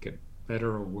 did you make it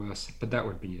better or worse? But that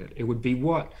would be it. It would be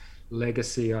what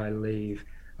legacy I leave,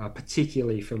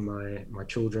 particularly for my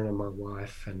children and my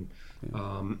wife and,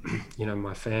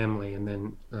 my family, and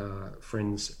then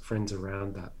friends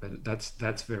around that. But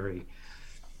that's very...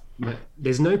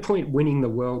 There's no point winning the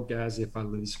world, Gaz, if I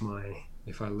lose my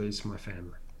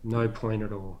family. No point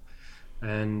at all.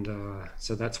 And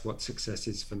so that's what success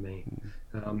is for me.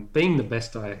 Being the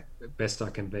best I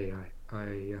can be.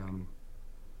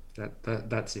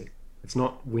 That's it. It's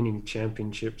not winning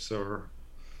championships or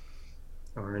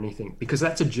anything, because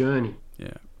that's a journey.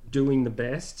 Yeah. Doing the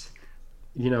best,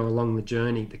 along the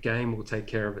journey, the game will take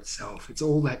care of itself. It's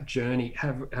all that journey.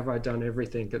 Have I done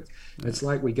everything? It's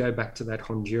like we go back to that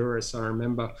Honduras. I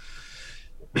remember,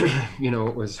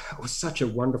 it was such a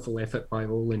wonderful effort by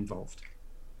all involved,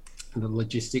 the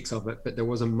logistics of it. But there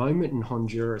was a moment in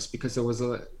Honduras, because there was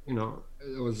a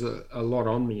lot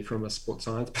on me from a sports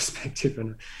science perspective,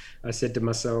 and I said to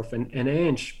myself, and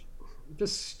Ange,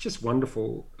 just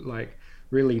wonderful, like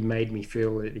really made me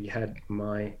feel that he had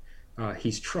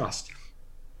his trust.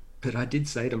 But I did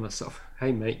say to myself,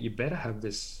 hey mate, you better have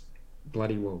this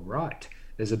bloody well right.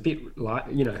 There's a bit like,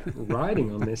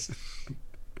 riding on this.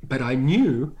 But I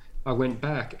knew, I went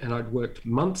back and I'd worked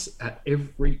months at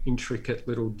every intricate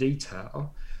little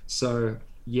detail. So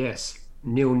yes,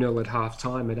 0-0 at half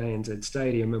time at ANZ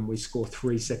Stadium, and we score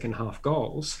 3 second half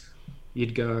goals.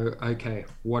 You'd go, okay,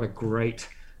 what a great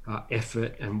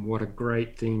effort, and what a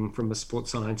great thing from a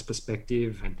sports science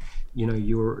perspective. And,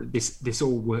 this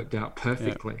all worked out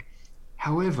perfectly. Yeah.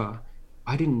 However,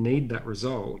 I didn't need that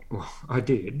result. Well, I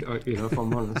did. If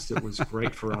I'm honest, it was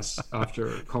great for us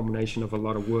after a culmination of a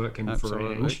lot of work and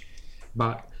Absolutely. For Ange.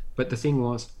 But the thing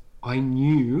was, I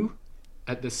knew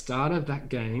at the start of that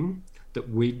game that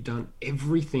we'd done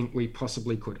everything we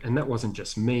possibly could. And that wasn't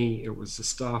just me. It was the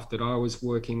staff that I was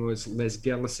working with, Les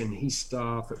Gellis and his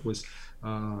staff. It was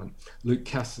Luke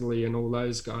Castley and all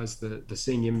those guys, the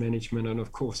senior management, and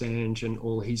of course Ange and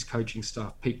all his coaching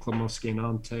staff, Pete Klamowski and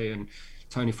Ante and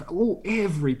Tony,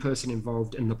 every person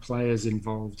involved, and the players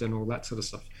involved and all that sort of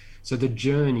stuff. So the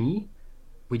journey,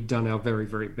 we'd done our very,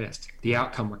 very best. The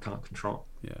outcome I can't control.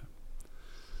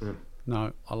 Yeah.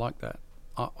 No, I like that.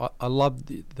 I love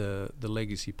the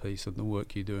legacy piece and the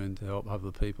work you're doing to help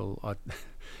other people.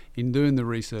 In doing the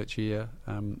research here,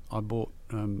 I bought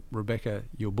Rebecca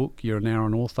your book. You're now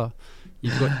an author.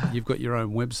 You've got your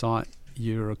own website.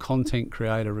 You're a content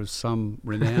creator of some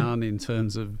renown in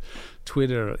terms of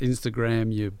Twitter,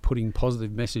 Instagram. You're putting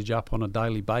positive message up on a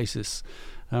daily basis.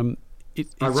 I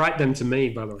write them to me,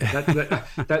 by the way.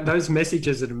 Those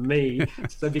messages are to me.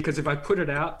 So because if I put it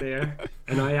out there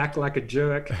and I act like a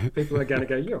jerk, people are going to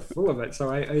go, "You're full of it."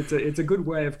 So it's a good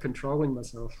way of controlling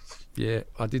myself. Yeah,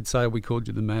 I did say we called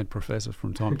you the Mad Professor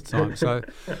from time to time. So,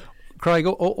 Craig,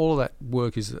 all of that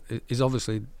work is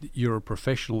obviously, you're a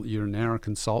professional. You're now a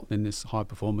consultant in this high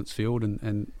performance field,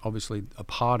 and obviously a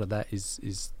part of that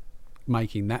is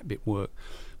making that bit work.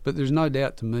 But there's no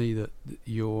doubt to me that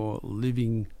you're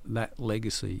living that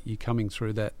legacy. You're coming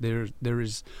through that. There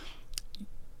is.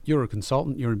 You're a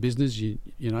consultant. You're in business. You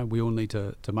know, we all need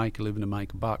to make a living and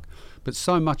make a buck. But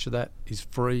so much of that is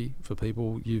free for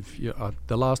people.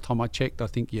 The last time I checked, I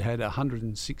think you had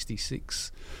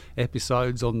 166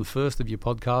 episodes on the first of your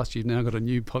podcast. You've now got a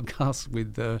new podcast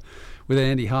with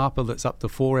Andy Harper that's up to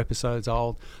 4 episodes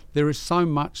old. There is so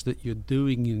much that you're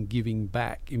doing and giving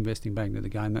back, investing back into the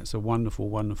game. That's a wonderful,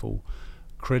 wonderful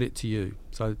credit to you.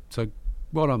 So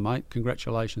well done, mate.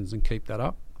 Congratulations, and keep that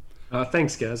up.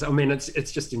 Thanks, Gaz. I mean,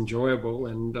 it's just enjoyable,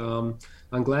 and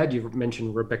I'm glad you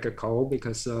mentioned Rebecca Cole,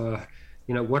 because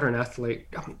what an athlete.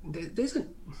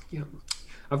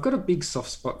 I've got a big soft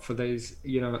spot for these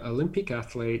Olympic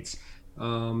athletes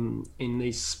in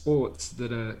these sports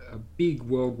that are big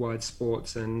worldwide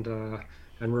sports, and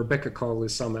Rebecca Cole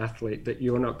is some athlete that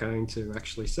you're not going to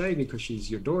actually say because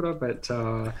she's your daughter, but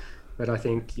I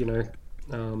think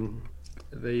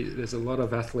there's a lot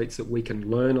of athletes that we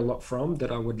can learn a lot from,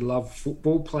 that I would love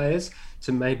football players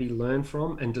to maybe learn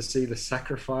from, and to see the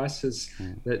sacrifices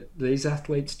that these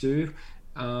athletes do.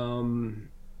 I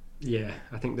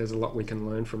think there's a lot we can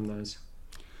learn from those.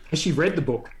 Has she read the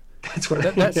book? That's what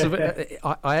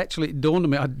I actually, it dawned on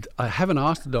me. I haven't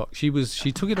asked the doc. She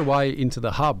took it away into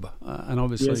the hub, and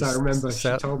obviously, yes, I remember.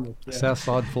 She told me. Yeah.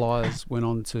 Southside Flyers went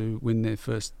on to win their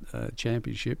first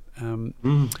championship,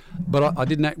 but I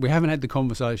didn't. We haven't had the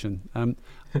conversation.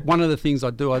 One of the things I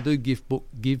do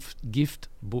gift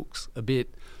books a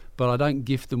bit, but I don't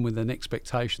gift them with an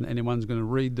expectation that anyone's going to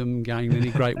read them, gain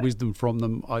any great wisdom from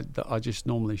them. I just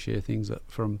normally share things that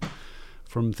from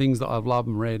things that I've loved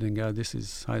and read, and go,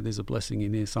 there's a blessing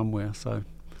in here somewhere. So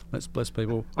let's bless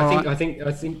people. I think.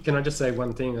 Can I just say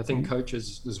one thing? I think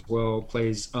coaches as well,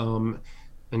 please. And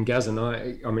Gaz and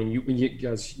I mean, you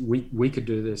guys, we could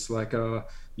do this. Like,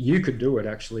 you could do it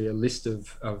actually. A list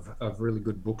of really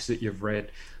good books that you've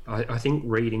read. I think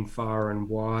reading far and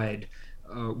wide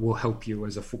will help you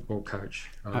as a football coach.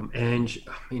 Ange,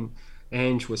 I mean,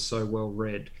 Ange was so well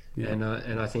read, Yeah.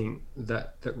 and I think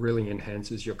that really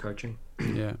enhances your coaching.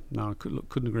 Yeah, no,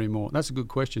 couldn't agree more. That's a good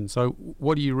question. So,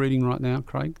 what are you reading right now,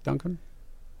 Craig Duncan?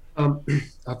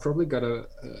 I've probably got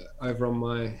over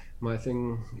on my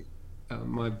thing,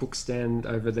 my book stand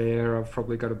over there. I've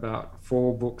probably got about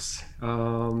 4 books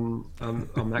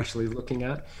I'm actually looking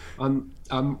at.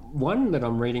 One that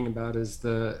I'm reading about is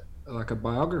a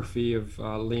biography of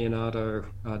Leonardo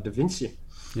da Vinci.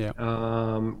 Yeah.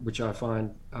 Which I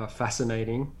find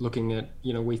fascinating. Looking at,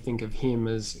 we think of him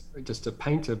as just a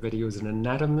painter, but he was an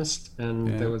anatomist,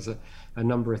 and there was a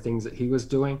number of things that he was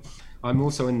doing. I'm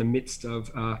also in the midst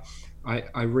of,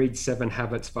 I read 7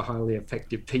 Habits for Highly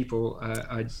Effective People.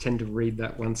 I tend to read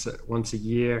that once a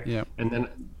year, and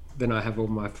then I have all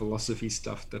my philosophy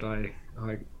stuff that I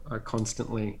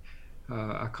constantly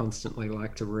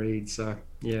like to read. So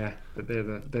yeah, but they're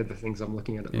the things I'm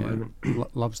looking at the moment.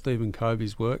 Love Stephen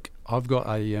Covey's work. I've got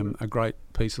a great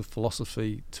piece of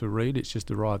philosophy to read. It's just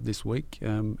arrived this week.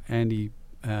 Andy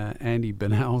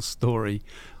Bernal's story,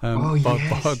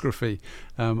 biography.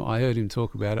 I heard him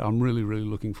talk about it. I'm really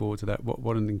looking forward to that.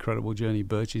 What an incredible journey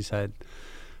Birchie's had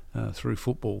through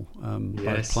football,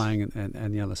 both playing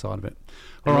and the other side of it.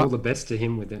 All the best to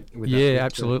him with it.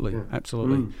 Absolutely.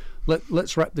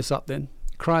 Let's wrap this up then.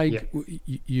 Craig,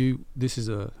 this is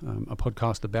a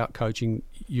podcast about coaching.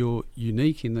 You're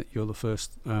unique in that you're the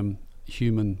first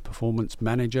human performance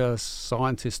manager,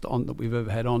 scientist that we've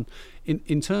ever had on.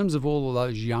 In terms of all of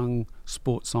those young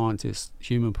sports scientists,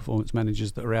 human performance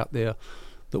managers that are out there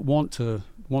that want to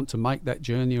make that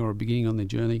journey or are beginning on their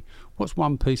journey, what's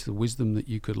one piece of wisdom that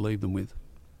you could leave them with?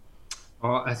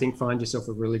 I think find yourself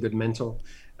a really good mentor,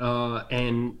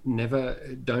 and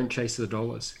don't chase the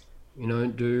dollars.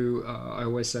 I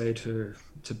always say to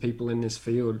people in this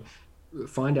field,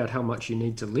 find out how much you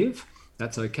need to live.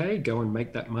 That's okay. Go and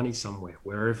make that money somewhere,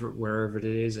 wherever it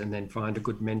is, and then find a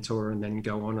good mentor and then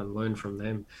go on and learn from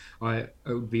them. It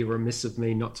would be remiss of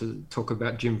me not to talk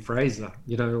about Jim Fraser,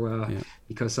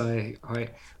 because I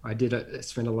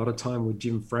spent a lot of time with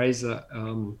Jim Fraser,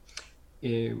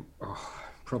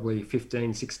 probably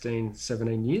 15, 16,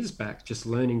 17 years back, just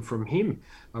learning from him.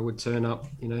 I would turn up,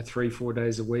 3-4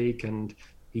 days a week, and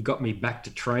he got me back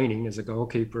to training as a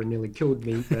goalkeeper and nearly killed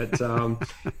me. But,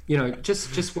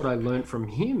 just what I learned from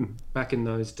him back in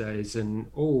those days, and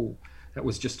that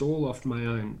was just all off my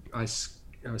own. I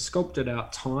sculpted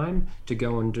out time to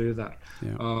go and do that.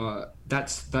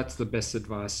 That's the best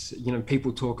advice.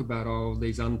 People talk about,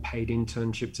 these unpaid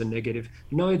internships are negative.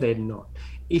 No, they're not,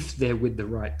 if they're with the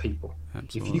right people.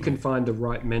 Absolutely. If you can find the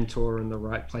right mentor in the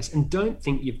right place, and don't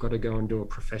think you've got to go and do a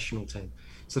professional team.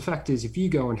 So the fact is, if you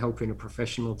go and help in a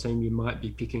professional team, you might be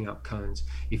picking up cones.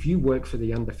 If you work for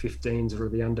the under 15s or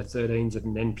the under 13s at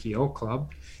an NPL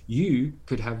club, you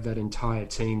could have that entire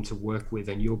team to work with,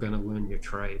 and you're going to learn your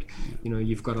trade.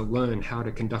 You've got to learn how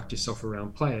to conduct yourself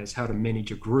around players, how to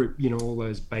manage a group, all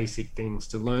those basic things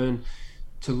to learn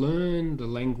the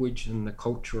language and the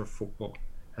culture of football.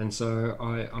 And so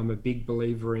I'm a big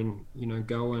believer in,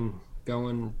 go and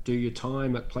do your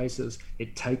time at places.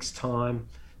 It takes time.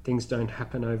 Things don't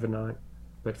happen overnight,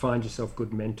 but find yourself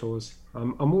good mentors.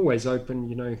 I'm always open,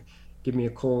 give me a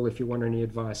call if you want any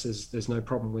advice. There's no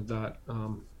problem with that,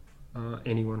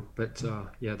 anyone. But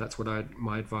that's what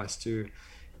my advice to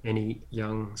any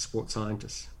young sports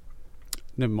scientists.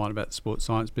 Never mind about the sports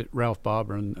science bit. Ralph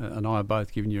Barber and I are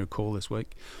both giving you a call this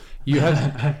week. You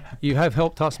have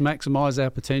helped us maximise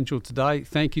our potential today.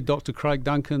 Thank you, Dr. Craig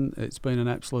Duncan. It's been an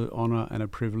absolute honour and a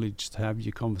privilege to have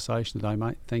your conversation today,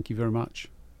 mate. Thank you very much.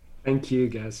 Thank you,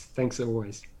 Gaz. Thanks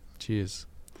always. Cheers.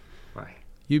 Bye.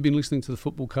 You've been listening to the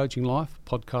Football Coaching Life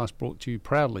podcast, brought to you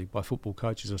proudly by Football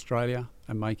Coaches Australia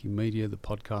and Making Media the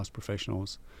Podcast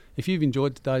Professionals. If you've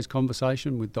enjoyed today's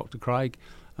conversation with Dr. Craig,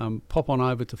 pop on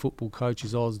over to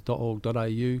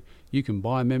footballcoachesoz.org.au. You can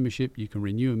buy a membership, you can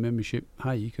renew a membership.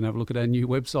 Hey, you can have a look at our new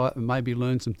website and maybe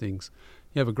learn some things.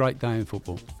 You have a great day in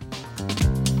football.